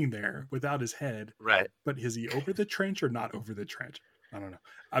standing there without his head. Right. But is he over the trench or not over the trench? I don't know.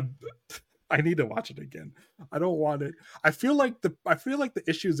 I need to watch it again. I don't want it. I feel like the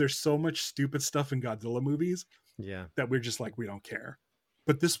issue is there's so much stupid stuff in Godzilla movies Yeah. that we're just like we don't care.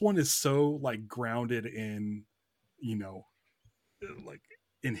 But this one is so like grounded in, you know, like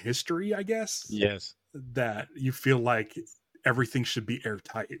in history, I guess, Yes. that you feel like everything should be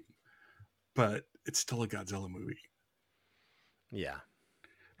airtight. But it's still a Godzilla movie. Yeah.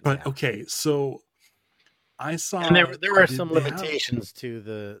 But Yeah. okay, so I And saw there are did some they have limitations to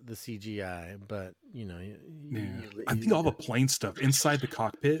the CGI, but you know, yeah. I think all the plane stuff inside the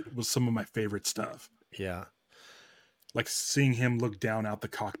cockpit was some of my favorite stuff. yeah. Like seeing him look down out the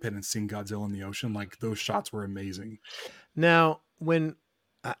cockpit and seeing Godzilla in the ocean, like those shots were amazing. Now, when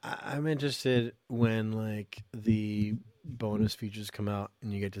I'm interested when like the bonus features come out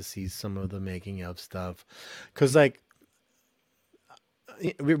and you get to see some of the making of stuff, because like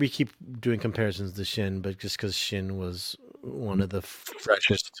we keep doing comparisons to Shin, but just because Shin was one of the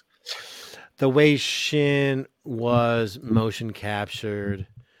freshest, the way Shin was motion captured,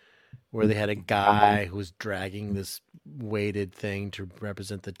 where they had a guy who was dragging this weighted thing to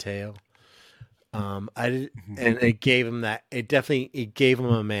represent the tail. I did, Mhm. and it gave him that. It gave him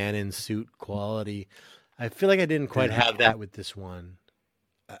a man in suit quality. I feel like I didn't quite Yeah. have that with this one.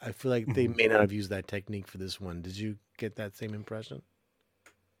 I feel like they Mhm. may not have used that technique for this one. Did you get that same impression?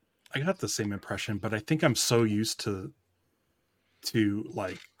 I got the same impression, but I think I'm so used to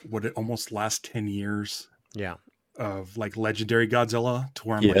like what it almost last 10 years Yeah. of like legendary Godzilla to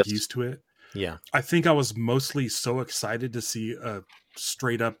where I'm like Yes. used to it. Yeah. I think I was mostly so excited to see a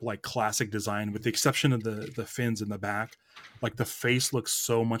straight up like classic design with the exception of the fins in the back. Like the face looks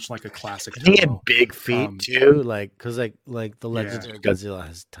so much like a classic I think he had Toho. big feet Um too, like because like the yeah, legendary Godzilla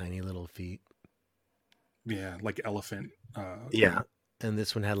has tiny little feet. yeah, like elephant Yeah. And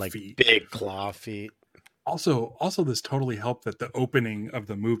this one had like feet. big claw feet. Also this totally helped that the opening of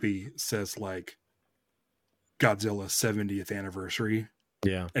the movie says like Godzilla 70th anniversary,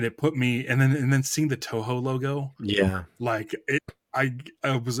 Yeah. and it put me and then seeing the Toho logo, Yeah. like it I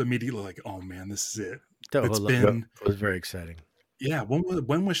was immediately like, oh man, this is it. Toho It's logo been was very exciting. yeah,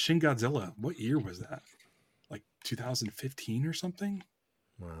 when was Shin Godzilla? What year was that? Like 2015 or something?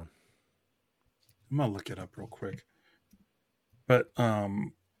 Wow. I'm gonna look it up real quick. But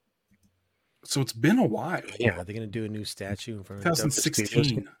so it's been a while. Yeah, are they gonna do a new statue in front of Douglas Peters?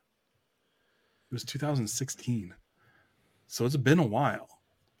 2016. It was 2016. So it's been a while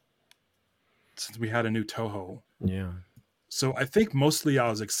since we had a new Toho. Yeah. So I think mostly I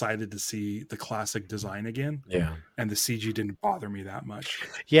was excited to see the classic design again, Yeah. and the CG didn't bother me that much.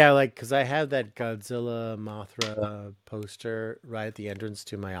 Yeah, like because I have that Godzilla Mothra poster right at the entrance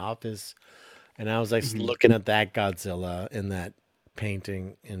to my office, and I was like Mhm. looking at that Godzilla in that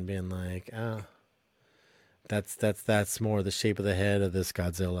painting and being like, oh, that's more the shape of the head of this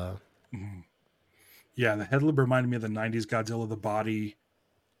Godzilla. Mhm. Yeah, the head reminded me of the 90s Godzilla. The body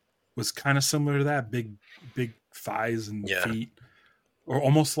was kind of similar to that, big thighs and Yeah. feet, or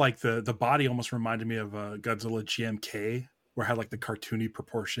almost like the body almost reminded me of Godzilla GMK, where it had like the cartoony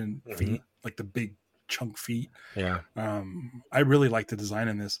proportion Hmm. feet, like the big chunk feet. Yeah. I really like the design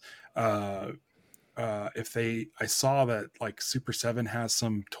in this. I saw that like Super 7 has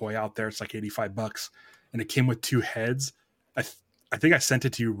some toy out there. It's like $85, and it came with two heads. I think I sent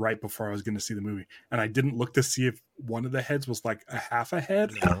it to you right before I was going to see the movie, and I didn't look to see if one of the heads was like a half a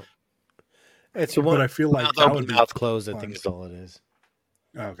head. No, it's the one But I feel like mouth that open, would be mouth closed. I think fun. is all it is.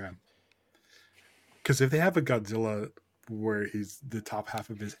 Okay, because if they have a Godzilla where the top half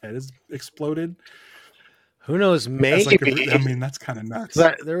of his head is exploded, Who knows? as like I Maybe mean that's kind of nuts.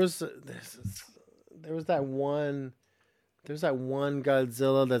 there was that one. There's that one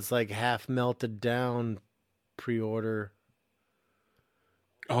Godzilla that's like half melted down pre-order.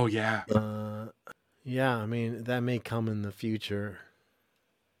 Oh yeah, Uh, yeah, I mean that may come in the future.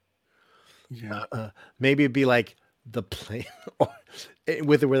 yeah. Maybe it'd be like the plane, or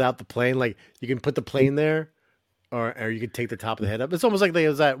with or without the plane. Like you can put the plane there, or you could take the top of the head up. It's almost like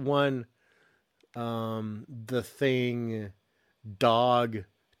there's that one, the thing, dog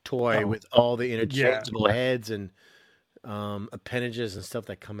toy Oh with all the yeah. interchangeable heads and appendages and stuff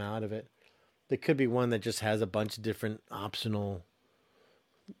that come out of it. There could be one that just has a bunch of different optional,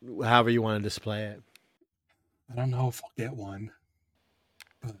 however you want to display it. I don't know if I'll get one,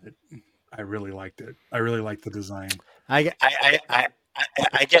 but I really liked it. I really liked the design. I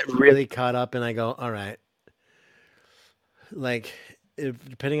get really caught up and I go, all right, like if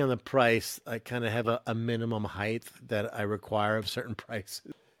depending on the price, I kind of have a minimum height that I require of certain prices,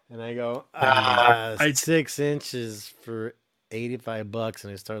 and I go, Yeah, I 6 inches for $85,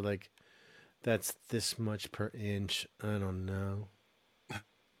 and I start like, that's this much per inch. I don't know.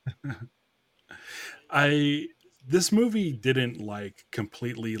 I this movie didn't like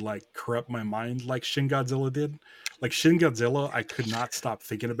completely like corrupt my mind like Shin Godzilla did. Like Shin Godzilla, I could not stop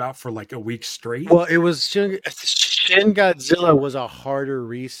thinking about for like a week straight. Well, it was Shin Godzilla was a harder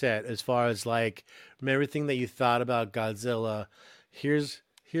reset as far as like from everything that you thought about Godzilla. Here's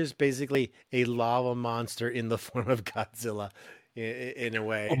basically a lava monster in the form of Godzilla, in a Oh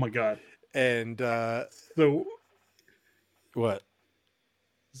way. my god! And So what?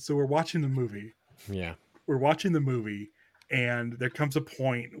 so we're watching the movie. Yeah. We're watching the movie, and there comes a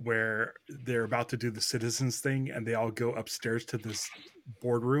point where they're about to do the citizens thing, and they all go upstairs to this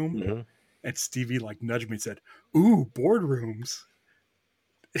boardroom. Hmm. And Stevie like nudged me and said, "Ooh, boardrooms."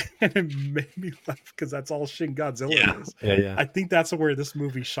 And it made me laugh because that's all Shin Yeah. Godzilla is. Yeah. Yeah. I think that's where this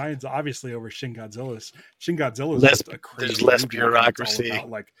movie shines, obviously, over Shin Godzilla's. Shin Godzilla is Less just a there's crazy less movie, and it's all bureaucracy. about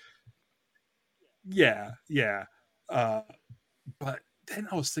like, yeah, yeah. Uh, but then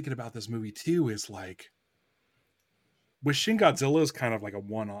I was thinking about this movie too. Is like, with Shin Godzilla is kind of like a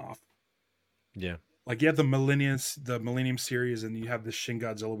one-off. Yeah. Like you have the Millennium series, and you have the Shin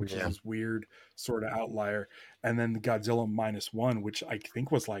Godzilla, which is Yeah. this weird sort of outlier, and then the Godzilla Minus One, which I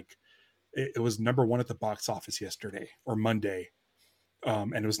think was like it was number one at the box office yesterday or Monday,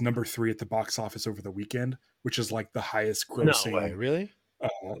 and it was number three at the box office over the weekend, which is like the highest No way. grossing Really?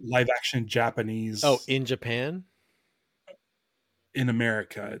 uh, live action Oh, Japanese in Japan? in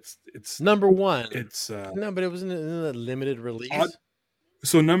America. Number one. It's No, but it wasn't a limited odd. release.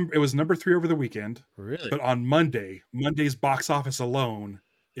 So it was number three over the weekend, Really? but on Monday's box office alone,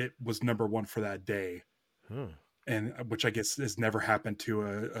 it was number one for that day, Huh. and which I guess has never happened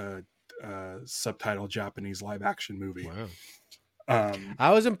to subtitle Japanese live action movie. Wow. Um,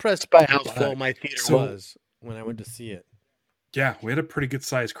 I was impressed by how full but my theater so was when I went to see it. yeah, we had a pretty good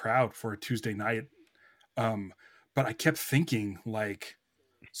sized crowd for a Tuesday night. Um, but I kept thinking, like,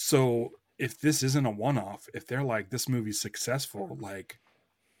 so if this isn't a one off, if they're like, this movie's successful, like,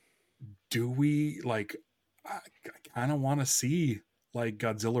 do we, like, I kind of want to see, like,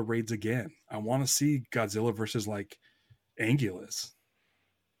 Godzilla raids again. I want to see Godzilla versus, like, Angulus.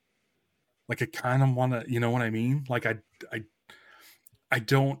 Like, I kind of want to, you know what I mean? Like, I, I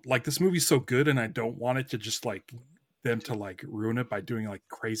don't, like, this movie's so good, and I don't want it to just, like, them to, like, ruin it by doing, like,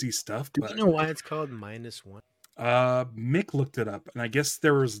 crazy stuff, Do you but know why it's called minus one? Mick looked it up, and I guess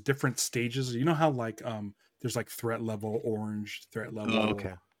there was different stages. You know how like there's like threat level orange, threat Oh, level,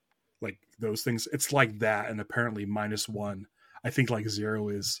 okay. like those things. It's like that, and apparently minus one. I think like zero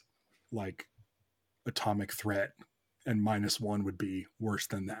is like atomic threat, and minus one would be worse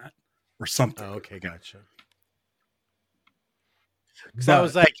than that or something. Oh, okay, gotcha. Because But it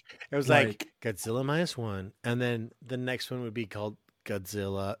was like like, Godzilla minus one, and then the next one would be called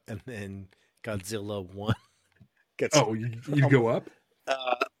Godzilla, and then Godzilla one. oh, you go up,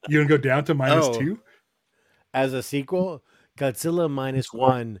 Uh, you gonna go down to minus oh, two? as a sequel, Godzilla minus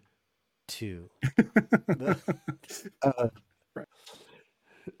one, two. The- uh, Right,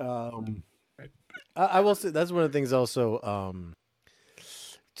 um, right. I will say that's one of the things. Also,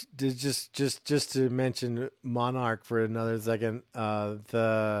 just to mention Monarch for another second.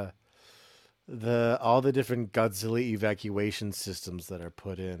 The all the different Godzilla evacuation systems that are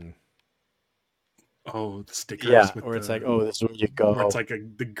put in. Oh, the Yeah, stickers with or it's like, the oh, this is where you where it's go. like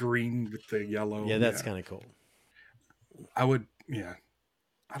the green with the yellow. Yeah, that's Yeah, kind of cool. I would. Yeah,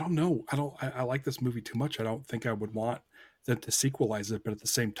 I don't know. I don't. I like this movie too much. I don't think I would want them to sequelize it, but at the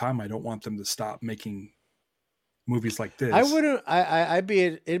same time, I don't want them to stop making movies like I this. wouldn't. I'd be.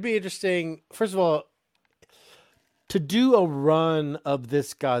 It'd be interesting. First of all, to do a run of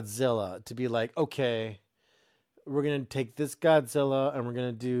this Godzilla, to be like, okay, we're gonna take this Godzilla and we're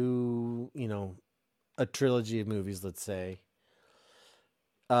gonna do, a trilogy of movies. Let's say.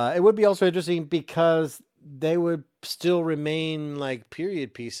 It would be also interesting because they would still remain like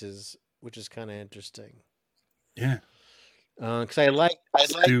period pieces, which is kind of interesting. Yeah, Because I like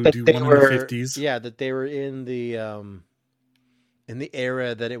that do they one in the were, 50s. yeah, that they were in the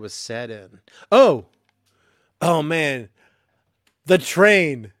era that it was set in. Oh, oh man, the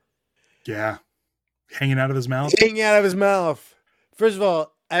train Yeah, hanging out of his mouth. hanging out of his mouth. First of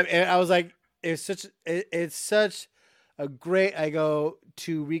all, I was like, it's such a great. I go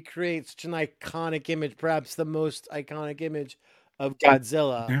to recreate such an iconic image, perhaps the most iconic image of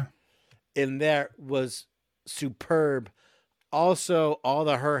Godzilla. Yeah, In there was superb. Also, all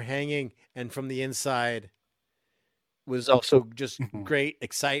the her hanging and from the inside was also just mhm. great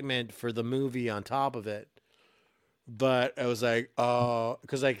excitement for the movie on top of it. But I was like, oh,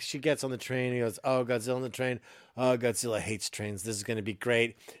 because like she gets on the train and he goes, oh, Godzilla on the train. Oh, Godzilla hates trains. This is going to be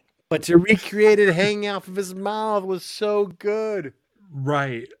great. But to recreate it hanging out of his mouth was so good.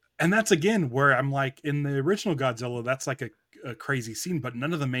 Right. And that's again where I'm like, in the original Godzilla, that's like a crazy scene, but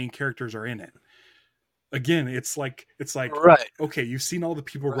none of the main characters are in it. Again, it's like Right. okay, you've seen all the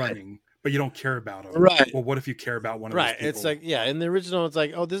people Right. running, but you don't care about them. Right. Well, what if you care about one of those Right. It's people? like, yeah, in the original, it's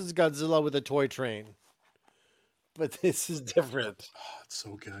like, oh, this is Godzilla with a toy train. But this is different. Oh, it's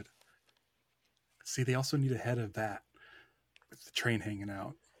so good. See, they also need a head of that with the train hanging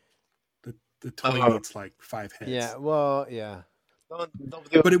out. The toy Oh, needs like 5 heads. yeah. Well, yeah.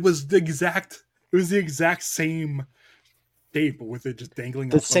 But it was the exact same shape with it just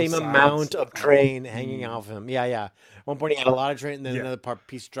dangling The off both same sides. amount of train hanging off him. Yeah, yeah. At one point, he had a lot of train, and then Yeah, another part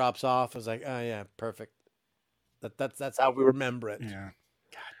piece drops off. I was like, oh yeah, perfect. That's how we remember it. yeah.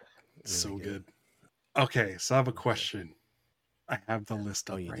 God, it's Really so good. good. Okay, so I have a question. I have the list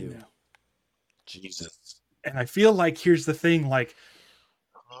Oh, up you right do. now. Jesus. And I feel like here's the thing, like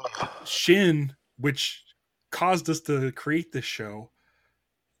Shin, which caused us to create this show,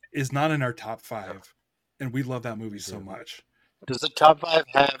 is not in our top 5. And we love that movie so much. Does the top five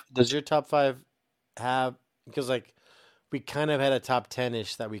have? Does your top five have? Because like we kind of had a top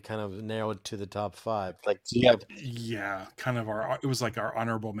 10-ish that we kind of narrowed to the top five. Like, Yeah, kind of it was like our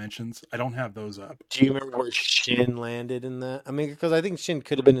honorable mentions. I don't have those up. do you remember where Shin landed in that? I mean, because I think Shin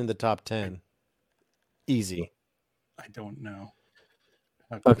could have been in the top 10, easy. I don't know.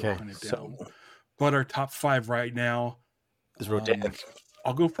 I have to go Okay, hunt it so down. But our top 5 right now, is Rodan.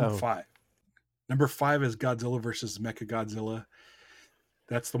 I'll go from Oh, 5. Number 5 is Godzilla versus Mechagodzilla.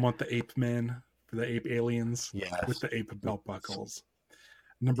 That's the one with the ape men, the ape aliens with yes, the ape belt buckles.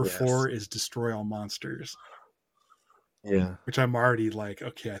 Number yes, 4 is Destroy All Monsters, yeah. which I'm already like,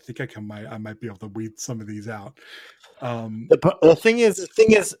 okay, I think I might be able to weed some of these out. The thing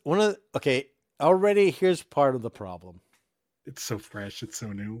is, okay. Already, here's part of the problem. It's so fresh, it's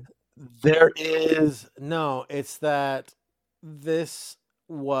so new. There is no. It's that this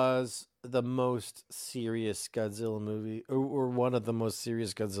was the most serious Godzilla movie, or one of the most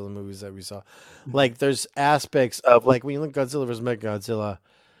serious Godzilla movies that we saw. Like, there's aspects of like when you look at Godzilla versus Mechagodzilla,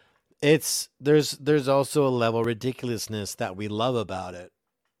 it's there's also a level of ridiculousness that we love about it,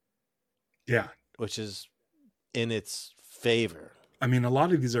 Yeah. which is in its favor. I mean, a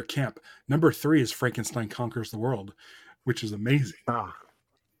lot of these are camp. Number 3 is Frankenstein Conquers the World, which is amazing. Oh,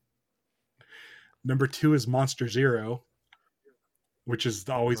 Number 2 is Monster Zero, which is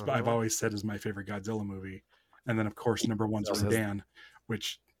always I've uh-huh. always said is my favorite Godzilla movie. And then of course number 1's Rodan,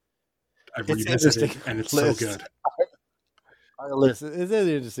 which I've It's interesting revisited and it's so list. good. Our list. It's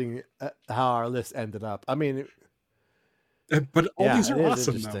interesting how our list ended up. I mean, But all yeah, these it are is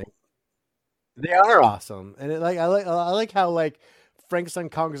awesome interesting. though. They are awesome, and I like how like Frankenstein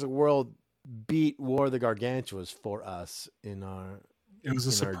Conquers the World beat War of the Gargantuas for us in our It was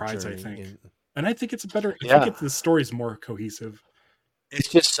a surprise, I journey. think. And I think it's better. I think Yeah, the story's more cohesive. it's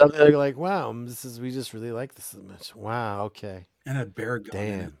just something like wow, we just really like this so much. Wow, okay, And a bear gun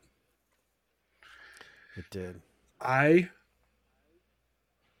in it. damn, it did.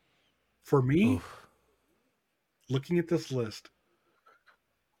 For me, Oof. looking at this list,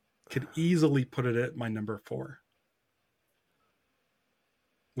 could easily put it at my number 4.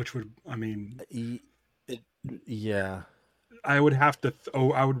 Which would, I mean, Yeah, I would have to.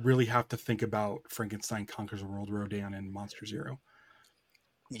 I would really have to think about Frankenstein Conquers the World, Rodan, and Monster Zero.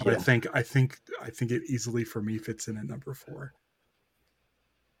 But yeah. I think it easily for me fits in at number 4.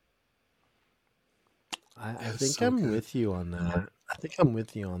 I It's think so I'm good. with you on that. I think I'm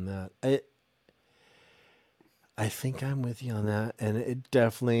with you on that. I think I'm with you on that, and it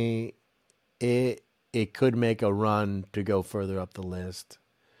definitely it could make a run to go further up the list.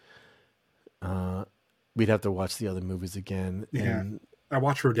 Uh, we'd have to watch the other movies again, Yeah, and I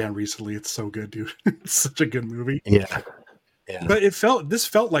watched Rodan recently. It's so good, dude. It's such a good movie. yeah, yeah, But this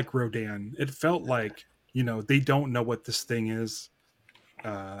felt like Rodan. It felt like they don't know what this thing is,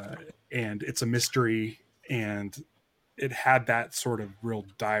 uh, and it's a mystery, and it had that sort of real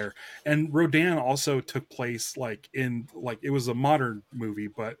dire. And Rodan also took place like it was a modern movie,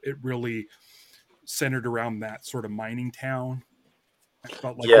 but it really centered around that sort of mining town. I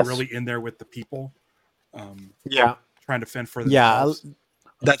felt like you're yes, really in there with the people, um, yeah, trying to fend for yeah. themselves.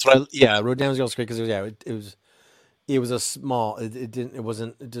 That's what. Yeah, Rodin was great because it was a small. It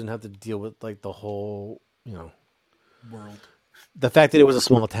didn't have to deal with like the whole. World The fact that it was a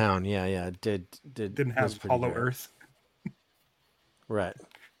small town. Yeah, yeah. It didn't was have pretty Hollow great. Earth. Right.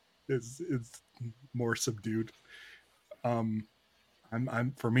 It's more subdued. Um,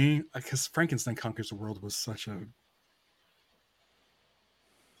 I'm for me because Frankenstein Conquers the World was such a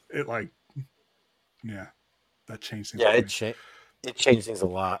it like yeah, that changed things Yeah, for me. it changed things a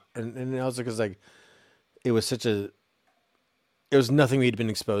lot, and also because like it was such a it was nothing we'd been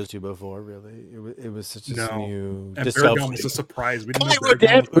exposed to before. Really, it was such a No, new and Baragon was a discovery. surprise. We didn't Kind know of like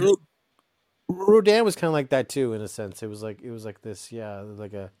Baragon Rodan. was there. Rodan was kind of like that too, in a sense. It was like this, yeah,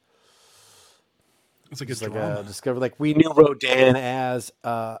 It's like it a was like a drama. discovery. Like we knew Rodan as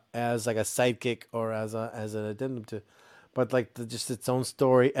like a sidekick or as an addendum to, but like just its own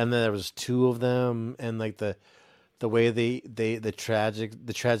story. And then there was two of them, and like the way the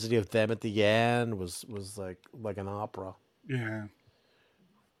tragedy of them at the end was like an opera. Yeah,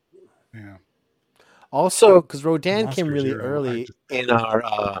 yeah. Also, because Rodan came Monster really Zero. I early just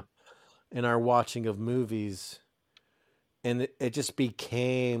in our watching of movies, and it just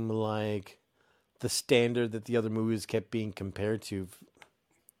became like the standard that the other movies kept being compared to.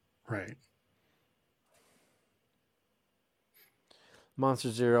 right.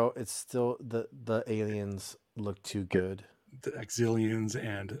 Monster Zero, it's still the aliens look too good. The Exilians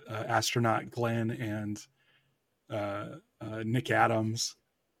and astronaut Glenn and Nick Adams,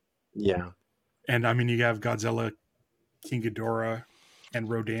 Yeah, and I mean you have Godzilla, King Ghidorah, and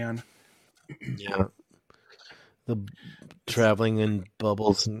Rodan. yeah. The traveling in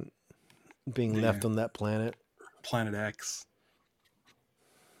bubbles and being Yeah, left on that planet. Planet X.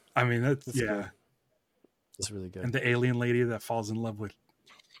 I mean that's It's good. yeah, It's really good. and the alien lady that falls in love with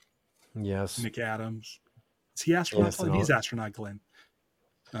Yes, Nick Adams. Is he astronaut yes, and Glenn? He's astronaut Glenn.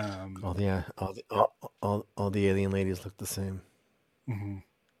 all Um, the all the alien ladies look the same. mhm.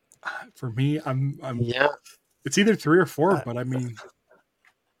 For me, I'm. Yeah, It's either 3 or 4, I, but I mean,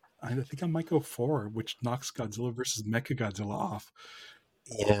 I think I might go 4, which knocks Godzilla versus Mecha Godzilla off.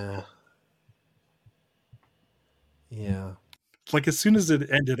 yeah, yeah. Like as soon as it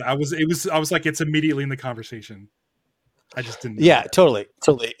ended, I was like, it's immediately in the conversation. I just didn't know Yeah, yet. totally,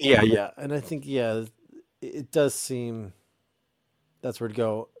 totally. Yeah, yeah. And I think it does seem that's where to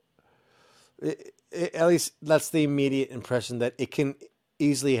go. At least that's the immediate impression that it can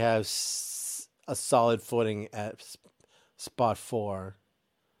easily have a solid footing at spot 4.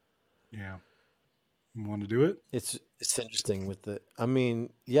 Yeah, you want to do it? It's interesting with the. I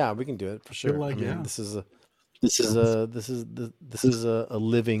mean, yeah, we can do it for I feel sure. I like mean, yeah, this is a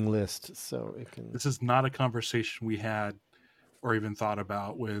living list, so it can. this is not a conversation we had or even thought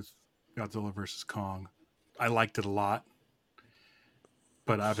about with Godzilla versus Kong. I liked it a lot,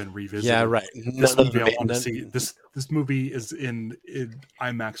 but I haven't Yeah, revisited right. this None of movie. I them. want to see this movie is in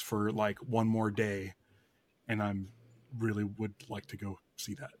IMAX for like one more day, and I'm really would like to go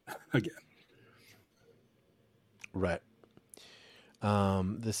see that again. Right.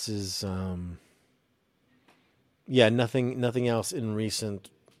 This is yeah, nothing else in recent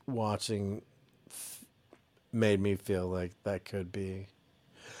watching made me feel like that could be.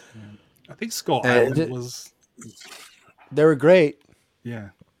 Yeah. I think Skull Island And was they were great. yeah,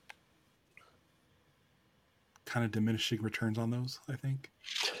 kind of diminishing returns on those. I think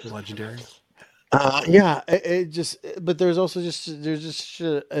the Legendary. Yeah, it just but there's just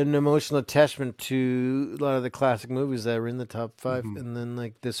an emotional attachment to a lot of the classic movies that were in the top 5, Mm-hmm. and then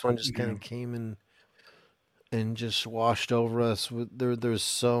like this one just kind Yeah, of came and just washed over us. With there's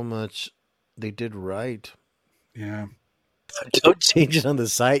so much they did right. yeah, Don't change it on the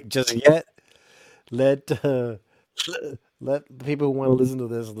site just yet. Let let the people who want to listen to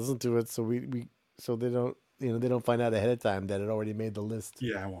this listen to it, so we so they don't they don't find out ahead of time that it already made the list.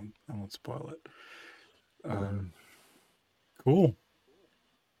 yeah. I won't spoil it. Uh, Um, cool.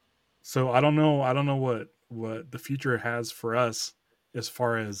 So I don't know what the future has for us as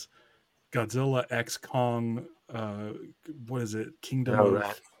far as Godzilla X Kong. What is it? Kingdom all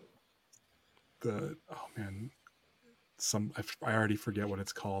right. of the oh man, I already forget what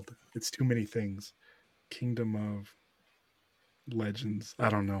it's called. It's too many things. Kingdom of Legends. I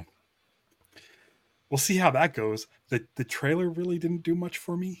don't know. We'll see how that goes. The trailer really didn't do much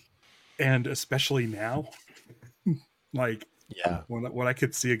for me, and especially now, like Yeah. what I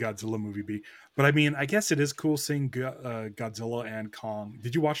could see a Godzilla movie be. But I mean, I guess it is cool seeing Godzilla and Kong.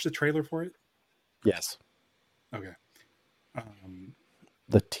 Did you watch the trailer for it? Yes. Okay. Um,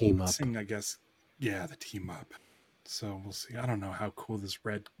 The team up. seeing, I guess, yeah, the team up. So we'll see. I don't know how cool this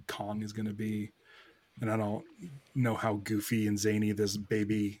red Kong is going to be, and I don't know how goofy and zany this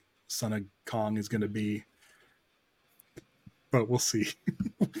baby son of Kong is going to be. But we'll see.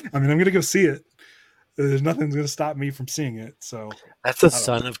 I mean, I'm going to go see it. There's nothing going to stop me from seeing it. So That's the I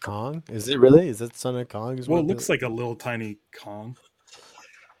don't son know. of Kong. Is it really? Is that son of Kong? Is Well, it what looks the like a little tiny Kong,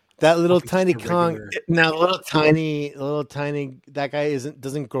 that little not just tiny a Kong? regular. Now, little tiny. That guy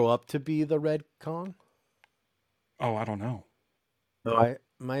doesn't grow up to be the red Kong. Oh, I don't know. No, I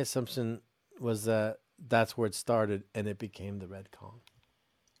my assumption was that that's where it started and it became the red Kong.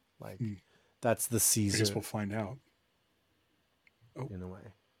 Like Hmm. that's the I guess Caesar. we'll find out. Oh, in a way.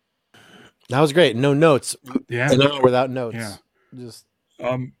 That was great. No notes. yeah, An hour without notes. yeah. Just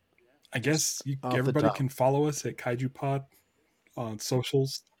I guess off the everybody top. can follow us at Kaiju Pod on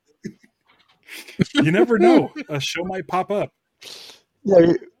socials. You never know, a show might pop up. Yeah,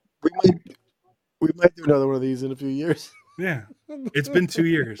 we might we might do another one of these in a few years. Yeah, it's been 2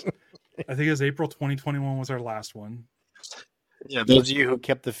 years. I think it was April 2021 was our last one. Yeah, those of you who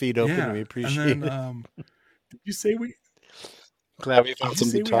kept the feed open, Yeah, we and appreciate then it. did you say we Glad we did found you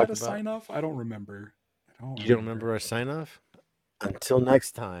something say to we had talk a about. sign off? I don't remember. I don't You don't remember our sign off? Until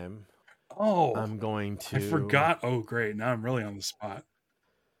next time, Oh, I'm going I to. forgot. Oh, great! Now I'm really on the spot.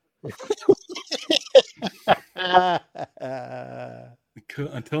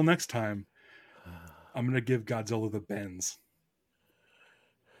 Until next time, I'm gonna give Godzilla the bends.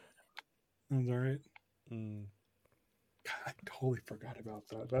 That's all right. Mm. God, I totally forgot about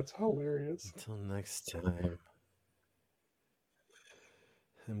that. That's hilarious. Until next time,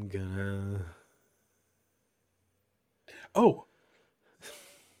 I'm gonna Oh,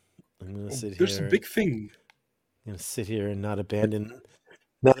 sit there's a here. big thing. I'm gonna sit here and not abandon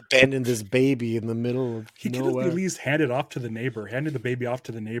this baby in the middle of He could have nowhere. at least handed the baby off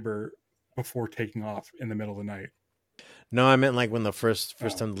to the neighbor before taking off in the middle of the night. No, I meant like when the first Oh.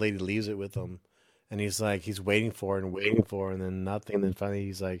 time the lady leaves it with him, and he's waiting for it and waiting for it, and then nothing. And then finally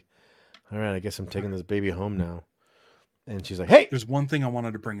he's like, "All right, I guess I'm taking this baby home now." And she's like, "Hey, There's one thing I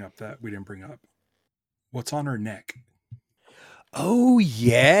wanted to bring up that we didn't bring up. What's on her neck? oh I totally forgot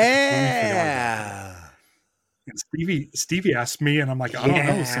about yeah." that. And Stevie asked me, and I'm like, I don't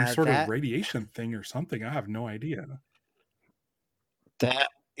know, some sort of radiation thing or something. I have no idea. I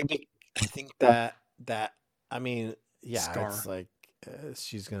think that I mean, yeah, Scar. it's like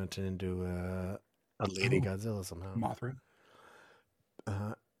she's gonna turn into a lady Godzilla somehow. Mothra.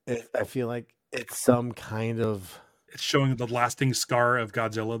 I feel like it's some kind of. It's showing the lasting scar of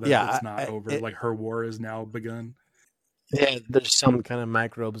Godzilla that it's not over. Like her war is now begun. Yeah, there's some kind of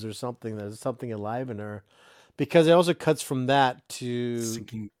microbes or something. There's something alive in her, because it also cuts from that to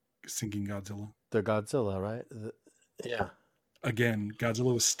sinking Godzilla. The Godzilla, right? Yeah. Again,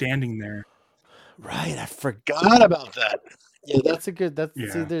 Godzilla was standing there. Right, I forgot about that. Yeah, that's a good. That's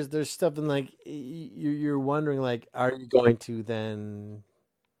Yeah. see. There's stuff in like you're wondering like, are you going to then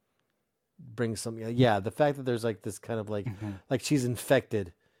bring something? Yeah, the fact that there's like this kind of like she's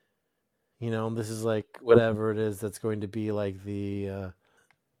infected. You know, this is like whatever it is that's going to be like the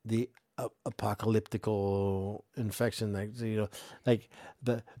apocalyptical infection, like like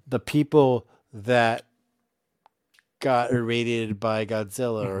the people that got irradiated by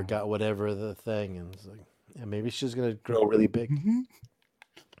Godzilla or got whatever the thing, and it's like, yeah, maybe she's gonna grow really big.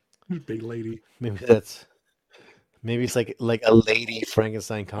 Big lady. Maybe it's like a lady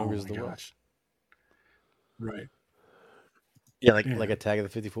Frankenstein conquers the world. Right. Yeah, like Attack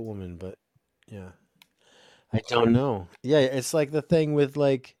of the 50-Foot Woman, but yeah. I don't know. Yeah, it's like the thing with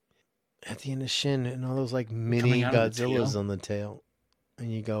like at the end of Shin and all those like mini Godzillas on the tail.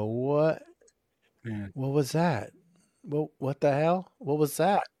 And you go, what? Yeah. What was that? What the hell? What was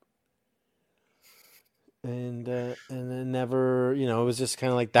that? And then never, it was just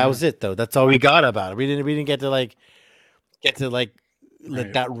kind of like that was it though. That's all we got about it. We didn't get to let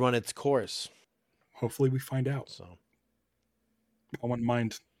that run its course. Hopefully we find out. So I wouldn't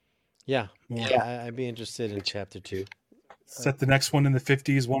mind. Yeah. Yeah, I'd be interested in chapter 2. Set the next one in the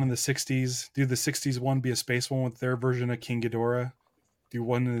 50s, one in the 60s. Do the 60s one, be a space one with their version of King Ghidorah. Do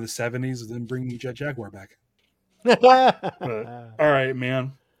one in the 70s, then bring Jet Jaguar back. All right,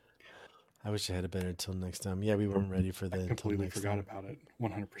 man. I wish I had it better until next time. Yeah, we weren't ready for that. I completely forgot about it.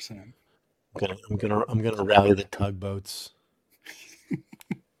 100%. I'm gonna rally the tugboats.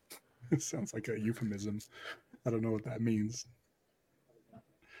 It sounds like a euphemism. I don't know what that means.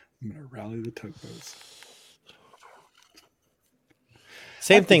 I'm gonna rally the tugboats.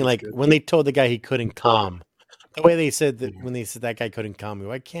 Same thing, like when they told the guy he couldn't come. The way they said that when they said that guy couldn't come,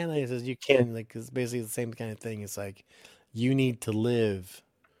 why can't I? He says you can. Like it's basically the same kind of thing. It's like you need to live.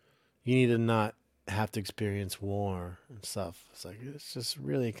 You need to not have to experience war and stuff. It's like it's just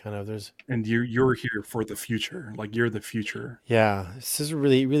really kind of there's. And you're here for the future. Like you're the future. Yeah, this is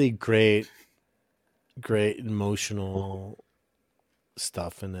really really great emotional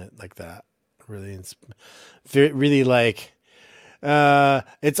stuff in it like that. Really, really like.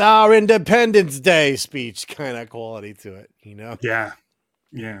 It's our Independence Day speech kind of quality to it,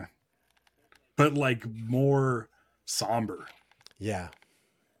 Yeah. But like more somber. Yeah,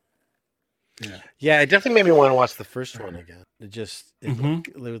 it definitely made me want to watch the first one again. It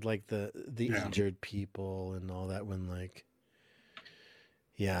was like the injured people and all that when like,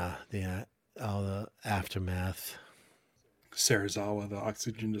 all the aftermath. Sarazawa, the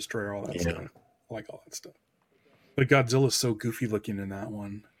oxygen destroyer, all that Yeah. stuff. I like all that stuff. But Godzilla's so goofy looking in that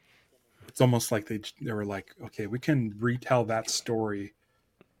one. It's almost like they were like, okay, we can retell that story,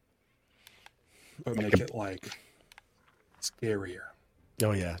 but make it like scarier.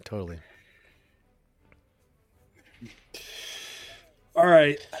 Oh yeah, totally. All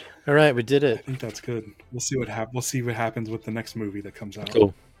right, we did I it. think that's good. We'll see what happens with the next movie that comes out.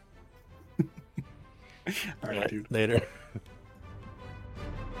 Cool. All right, dude. Later.